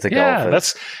similar to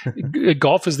golfers.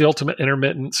 Golf is the ultimate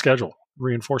intermittent schedule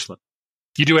reinforcement.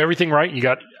 You do everything right, and you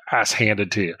got ass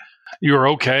handed to you. You were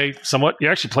okay, somewhat. You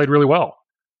actually played really well,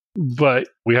 but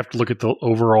we have to look at the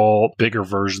overall bigger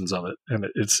versions of it, and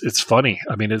it's funny.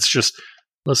 I mean, it's just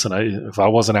listen. If I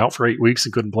wasn't out for 8 weeks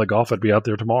and couldn't play golf, I'd be out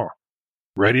there tomorrow,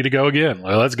 ready to go again.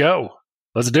 Well, let's go.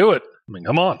 Let's do it. I mean,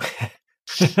 come on.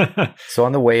 So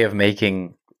on the way of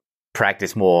making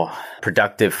practice more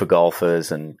productive for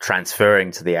golfers and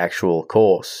transferring to the actual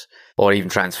course, or even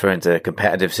transferring to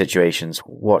competitive situations,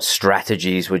 what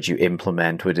strategies would you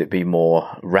implement? Would it be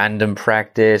more random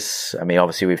practice? I mean,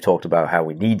 obviously we've talked about how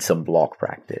we need some block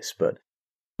practice, but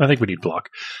I think we need block.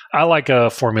 I like a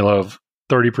formula of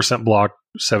 30% block,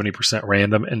 70%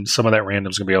 random, and some of that random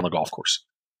is going to be on the golf course.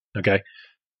 Okay.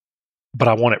 But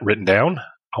I want it written down.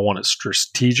 I want it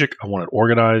strategic. I want it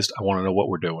organized. I want to know what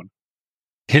we're doing.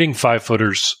 Hitting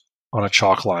 5-footers on a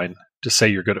chalk line to say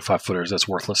you're good at 5-footers, that's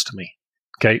worthless to me.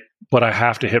 Okay. But I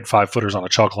have to hit 5-footers on a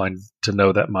chalk line to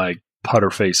know that my putter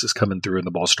face is coming through and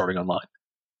the ball's starting on line.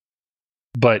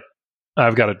 But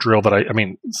I've got a drill that I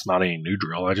mean, it's not any new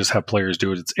drill. I just have players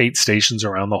do it. It's 8 stations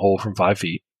around the hole from 5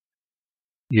 feet.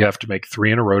 You have to make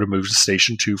 3 in a row to move to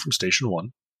station 2 from station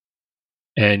 1.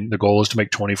 And the goal is to make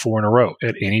 24 in a row.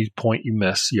 At any point you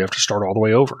miss, you have to start all the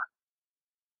way over.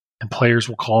 And players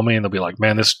will call me and they'll be like,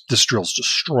 man, this drill's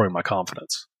destroying my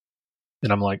confidence.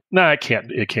 And I'm like, nah, it can't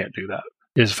do that.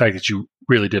 It's the fact that you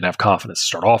really didn't have confidence to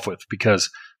start off with, because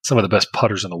some of the best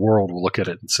putters in the world will look at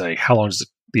it and say, how long is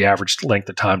the average length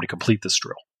of time to complete this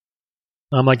drill?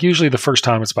 And I'm like, usually the first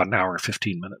time it's about an hour and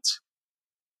 15 minutes.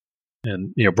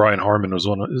 And, Brian Harmon was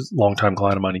one of his longtime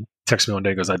client of mine. He texted me one day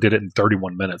and goes, I did it in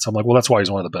 31 minutes. I'm like, well, that's why he's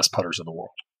one of the best putters in the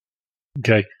world.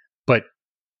 Okay. But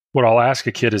what I'll ask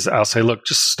a kid is I'll say, look,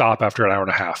 just stop after an hour and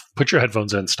a half. Put your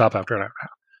headphones in, stop after an hour and a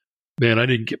half. Man, I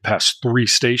didn't get past 3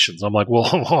 stations. I'm like, well,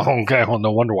 okay, well,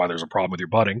 no wonder why there's a problem with your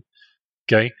putting.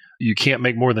 Okay. You can't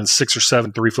make more than 6 or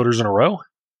 7 3-footers in a row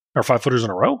or 5-footers in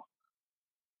a row.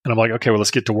 And I'm like, okay, well,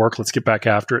 let's get to work. Let's get back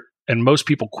after it. And most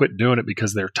people quit doing it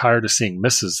because they're tired of seeing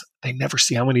misses. They never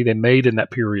see how many they made in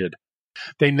that period.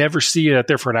 They never see it out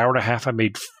there for an hour and a half. I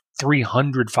made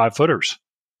 300 5-footers.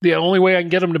 The only way I can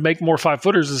get them to make more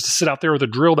 5-footers is to sit out there with a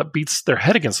drill that beats their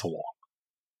head against the wall.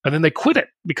 And then they quit it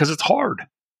because it's hard.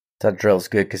 That drill's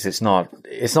good because it's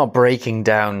not breaking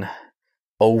down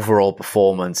overall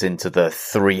performance into the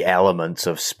 3 elements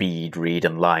of speed, read,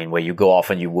 and line, where you go off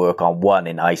and you work on one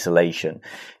in isolation.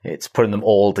 It's putting them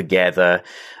all together,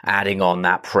 adding on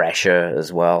that pressure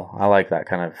as well. I like that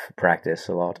kind of practice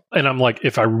a lot. And I'm like,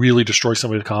 if I really destroy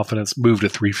somebody's confidence, move to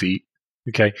 3 feet.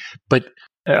 Okay. But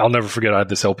I'll never forget, I had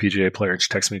this LPGA player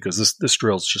text me because this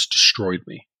drill's just destroyed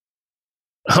me.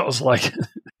 I was like,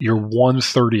 you're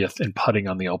 1/30th in putting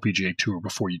on the LPGA Tour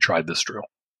before you tried this drill.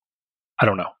 I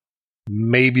don't know.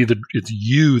 Maybe it's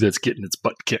you that's getting its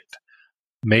butt kicked.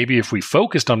 Maybe if we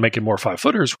focused on making more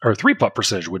 5-footers, our 3-putt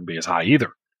percentage wouldn't be as high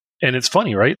either. And it's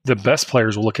funny, right? The best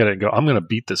players will look at it and go, I'm going to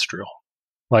beat this drill.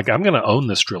 Like, I'm going to own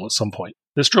this drill at some point.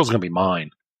 This drill's going to be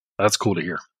mine. That's cool to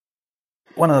hear.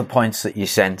 One of the points that you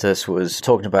sent us was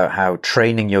talking about how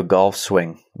training your golf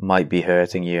swing might be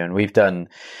hurting you. And we've done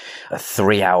a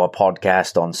 3-hour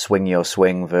podcast on swing your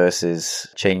swing versus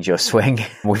change your swing.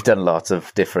 We've done lots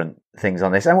of different things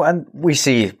on this. And we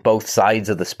see both sides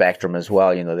of the spectrum as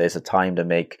well. There's a time to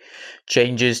make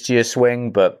changes to your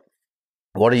swing. But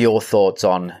what are your thoughts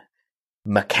on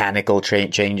mechanical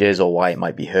changes or why it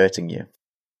might be hurting you?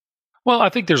 Well, I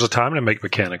think there's a time to make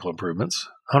mechanical improvements,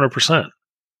 100%.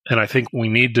 And I think we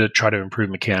need to try to improve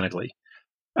mechanically.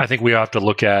 I think we have to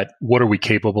look at what are we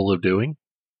capable of doing?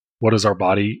 What is our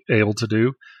body able to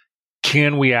do?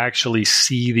 Can we actually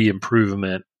see the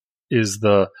improvement? Is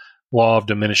the law of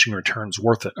diminishing returns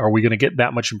worth it? Are we going to get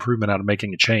that much improvement out of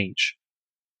making a change?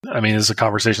 I mean, this is a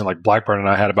conversation like Blackburn and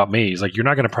I had about me. He's like, you're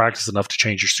not going to practice enough to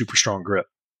change your super strong grip.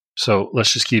 So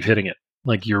let's just keep hitting it.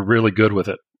 Like, you're really good with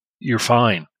it. You're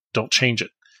fine. Don't change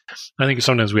it. I think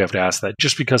sometimes we have to ask that.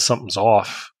 Just because something's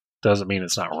off doesn't mean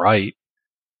it's not right.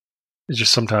 It's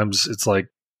just sometimes it's like,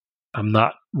 I'm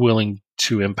not willing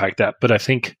to impact that. But I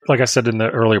think, like I said in the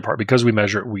earlier part, because we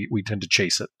measure it, we tend to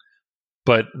chase it.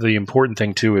 But the important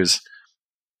thing too is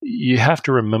you have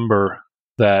to remember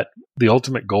that the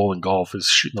ultimate goal in golf is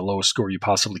shooting the lowest score you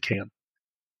possibly can.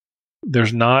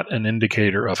 There's not an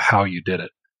indicator of how you did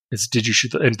it. It's did you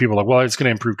shoot and people are like, well, it's going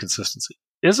to improve consistency.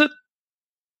 Is it?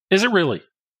 Is it really?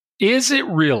 Is it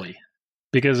really?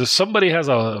 Because if somebody has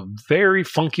a very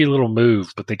funky little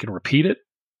move, but they can repeat it,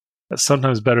 that's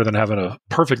sometimes better than having a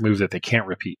perfect move that they can't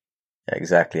repeat.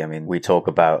 Exactly. I mean, we talk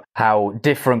about how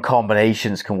different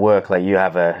combinations can work. Like you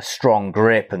have a strong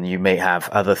grip and you may have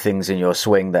other things in your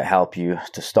swing that help you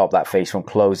to stop that face from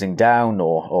closing down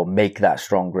or make that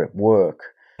strong grip work.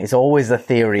 It's always the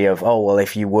theory of, oh, well,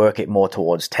 if you work it more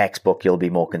towards textbook, you'll be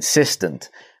more consistent.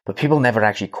 But people never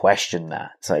actually question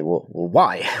that. It's like, well,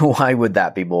 why? Why would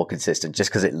that be more consistent?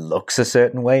 Just because it looks a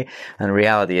certain way? And in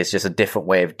reality, it's just a different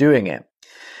way of doing it.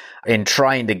 In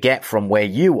trying to get from where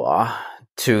you are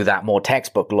to that more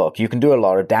textbook look, you can do a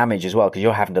lot of damage as well because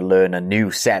you're having to learn a new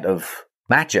set of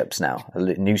matchups now, a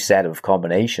new set of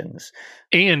combinations.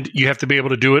 And you have to be able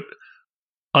to do it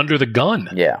under the gun.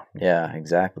 Yeah,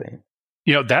 exactly.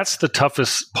 That's the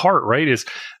toughest part, right? Is,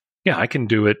 I can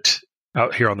do it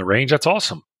out here on the range. That's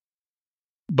awesome.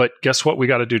 But guess what we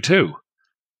got to do too?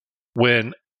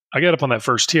 When I get up on that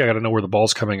first tee, I got to know where the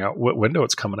ball's coming out, what window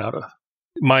it's coming out of.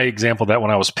 My example of that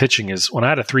when I was pitching is when I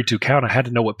had a 3-2 count, I had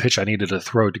to know what pitch I needed to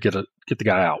throw to get the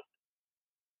guy out.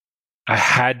 I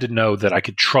had to know that I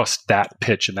could trust that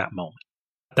pitch in that moment.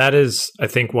 That is, I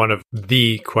think, one of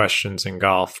the questions in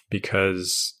golf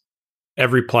because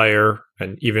every player,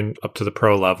 and even up to the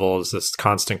pro level, is this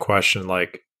constant question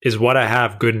like, is what I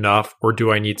have good enough or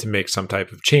do I need to make some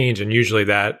type of change? And usually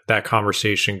that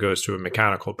conversation goes to a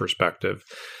mechanical perspective.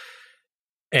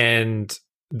 And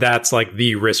that's like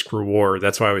the risk reward.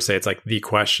 That's why I always say it's like the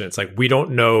question. It's like we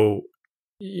don't know,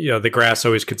 the grass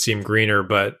always could seem greener,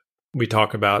 but we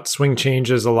talk about swing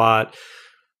changes a lot,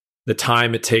 the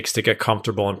time it takes to get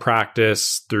comfortable in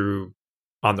practice through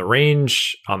on the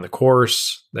range, on the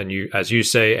course. Then you, as you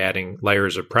say, adding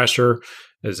layers of pressure.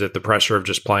 Is it the pressure of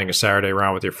just playing a Saturday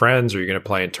round with your friends? Or are you going to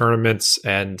play in tournaments?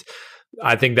 And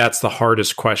I think that's the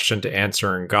hardest question to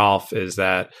answer in golf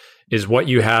is what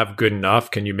you have good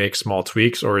enough? Can you make small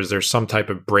tweaks? Or is there some type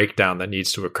of breakdown that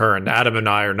needs to occur? And Adam and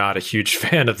I are not a huge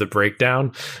fan of the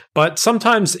breakdown. But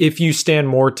sometimes if you stand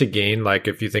more to gain, like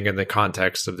if you think in the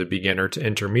context of the beginner to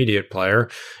intermediate player,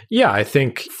 I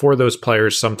think for those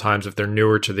players, sometimes if they're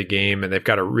newer to the game and they've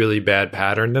got a really bad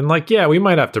pattern, then we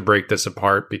might have to break this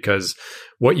apart because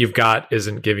what you've got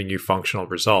isn't giving you functional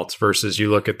results versus you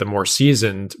look at the more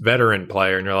seasoned veteran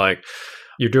player and you're like,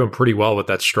 you're doing pretty well with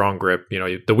that strong grip.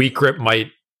 The weak grip might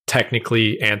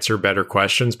technically answer better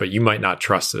questions, but you might not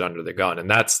trust it under the gun.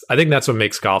 And I think that's what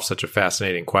makes golf such a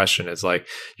fascinating question. Is like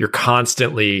your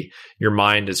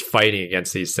mind is fighting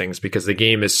against these things because the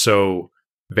game is so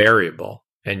variable.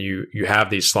 And you have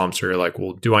these slumps where you're like,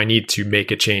 well, do I need to make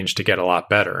a change to get a lot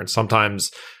better? And sometimes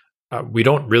we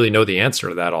don't really know the answer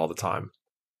to that all the time.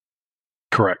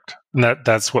 Correct. And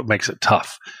that's what makes it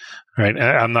tough. Right.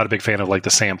 I'm not a big fan of like the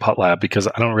Sam Putt Lab because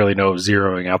I don't really know if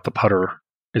zeroing out the putter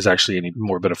is actually any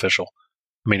more beneficial.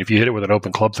 I mean, if you hit it with an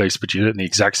open club face, but you hit it in the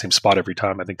exact same spot every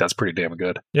time, I think that's pretty damn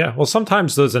good. Yeah. Well,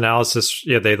 sometimes those analysis,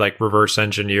 they like reverse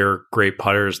engineer great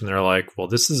putters and they're like, well,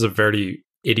 this is a very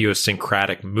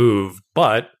idiosyncratic move,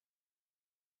 but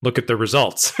look at the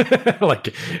results.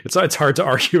 Like it's hard to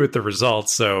argue with the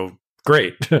results. So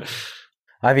great.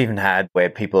 I've even had where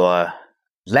people are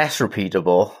less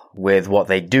repeatable with what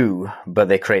they do, but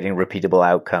they're creating repeatable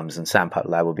outcomes. And Sam Putt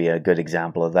Lab would be a good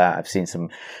example of that. I've seen some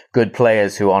good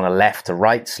players who on a left to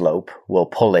right slope will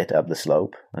pull it up the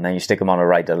slope. And then you stick them on a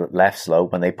right to left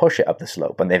slope and they push it up the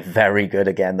slope. And they're very good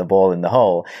at getting the ball in the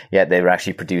hole, yet they're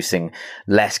actually producing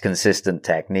less consistent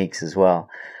techniques as well.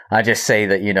 I just say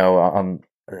that,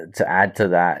 to add to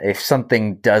that, if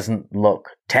something doesn't look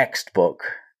textbook,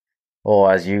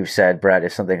 or as you said, Bhrett,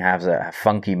 if something has a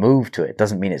funky move to it,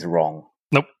 doesn't mean it's wrong.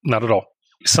 Nope, not at all.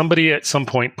 Somebody at some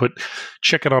point put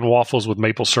chicken on waffles with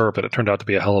maple syrup, and it turned out to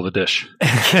be a hell of a dish.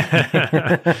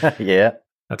 Yeah.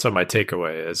 That's what my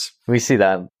takeaway is. We see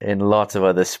that in lots of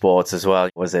other sports as well.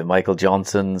 Was it Michael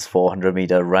Johnson's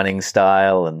 400-meter running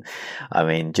style? And I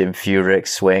mean, Jim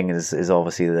Furyk's swing is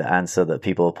obviously the answer that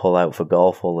people pull out for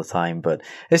golf all the time. But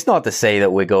it's not to say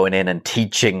that we're going in and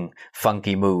teaching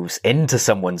funky moves into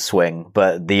someone's swing,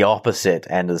 but the opposite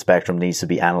end of the spectrum needs to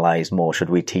be analyzed more. Should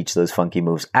we teach those funky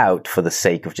moves out for the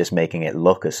sake of just making it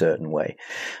look a certain way?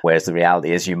 Whereas the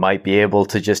reality is you might be able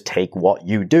to just take what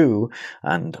you do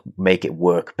and make it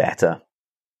work better.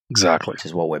 Exactly. Which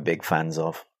is what we're big fans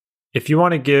of. If you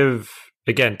want to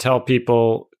tell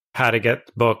people how to get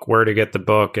the book, where to get the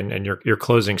book, and your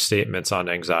closing statements on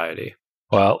anxiety.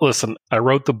 Well, listen, I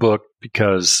wrote the book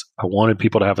because I wanted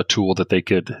people to have a tool that they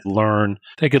could learn.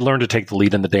 They could learn to take the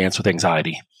lead in the dance with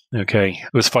anxiety. Okay.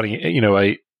 It was funny.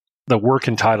 The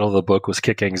working title of the book was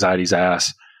Kick Anxiety's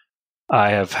Ass.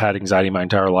 I have had anxiety my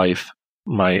entire life.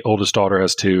 My oldest daughter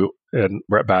has too, and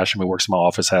Bhrett Basham, who works in my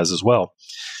office, has as well.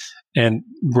 And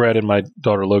Bhrett and my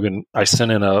daughter Logan, I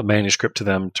sent in a manuscript to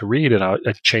them to read, and I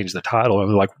changed the title. And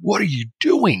they're like, "What are you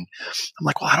doing?" I'm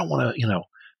like, "Well, I don't want to,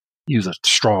 use a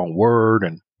strong word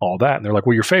and all that." And they're like,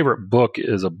 "Well, your favorite book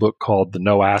is a book called The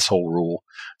No Asshole Rule.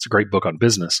 It's a great book on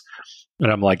business."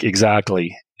 And I'm like,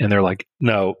 "Exactly." And they're like,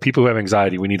 "No, people who have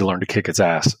anxiety, we need to learn to kick its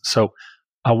ass." So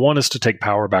I want us to take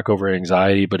power back over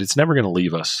anxiety, but it's never going to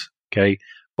leave us. Okay.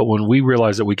 But when we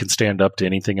realize that we can stand up to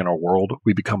anything in our world,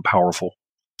 we become powerful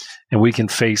and we can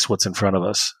face what's in front of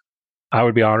us. I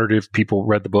would be honored if people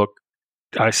read the book.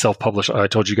 I self-publish. I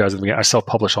told you guys in the beginning, I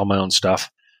self-publish all my own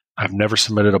stuff. I've never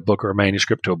submitted a book or a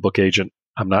manuscript to a book agent.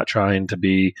 I'm not trying to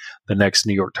be the next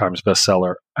New York Times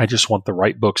bestseller. I just want the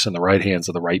right books in the right hands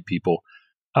of the right people.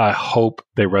 I hope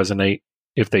they resonate.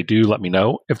 If they do, let me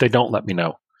know. If they don't, let me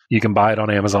know. You can buy it on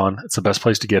Amazon. It's the best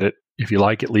place to get it. If you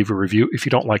like it, leave a review. If you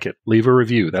don't like it, leave a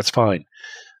review. That's fine.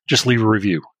 Just leave a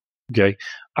review. Okay.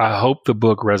 I hope the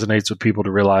book resonates with people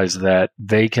to realize that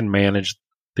they can manage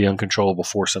the uncontrollable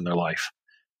force in their life.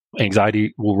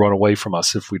 Anxiety will run away from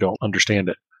us if we don't understand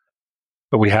it.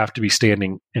 But we have to be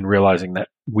standing and realizing that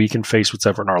we can face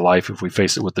whatever in our life if we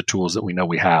face it with the tools that we know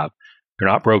we have. You're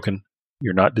not broken.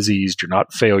 You're not diseased. You're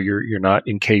not failure. You're not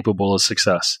incapable of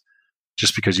success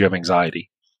just because you have anxiety.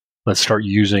 Let's start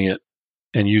using it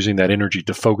and using that energy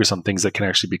to focus on things that can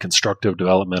actually be constructive,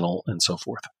 developmental, and so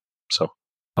forth. So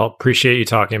I'll appreciate you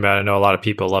talking about it. I know a lot of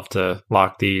people love to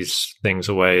lock these things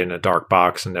away in a dark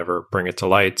box and never bring it to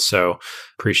light. So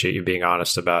appreciate you being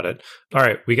honest about it. All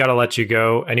right, we got to let you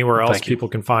go. Anywhere else people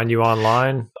can find you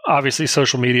online? Obviously,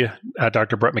 social media at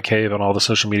Dr. Bhrett McCabe on all the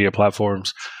social media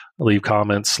platforms. Leave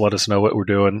comments. Let us know what we're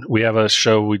doing. We have a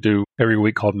show we do every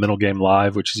week called Mental Game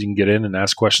Live, which is you can get in and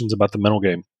ask questions about the mental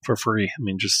game for free. I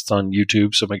mean, just on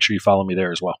YouTube. So make sure you follow me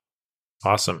there as well.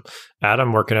 Awesome.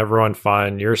 Adam, where can everyone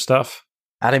find your stuff?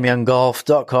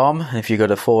 AdamYoungGolf.com. If you go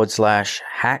to /hacks,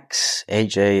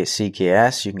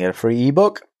 HACKS, you can get a free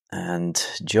ebook. And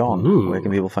John, where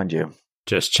can people find you?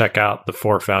 Just check out The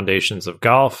 4 Foundations of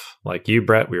Golf. Like you,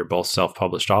 Bhrett, we are both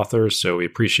self-published authors, so we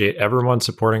appreciate everyone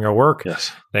supporting our work.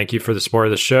 Yes. Thank you for the support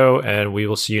of the show, and we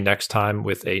will see you next time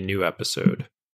with a new episode.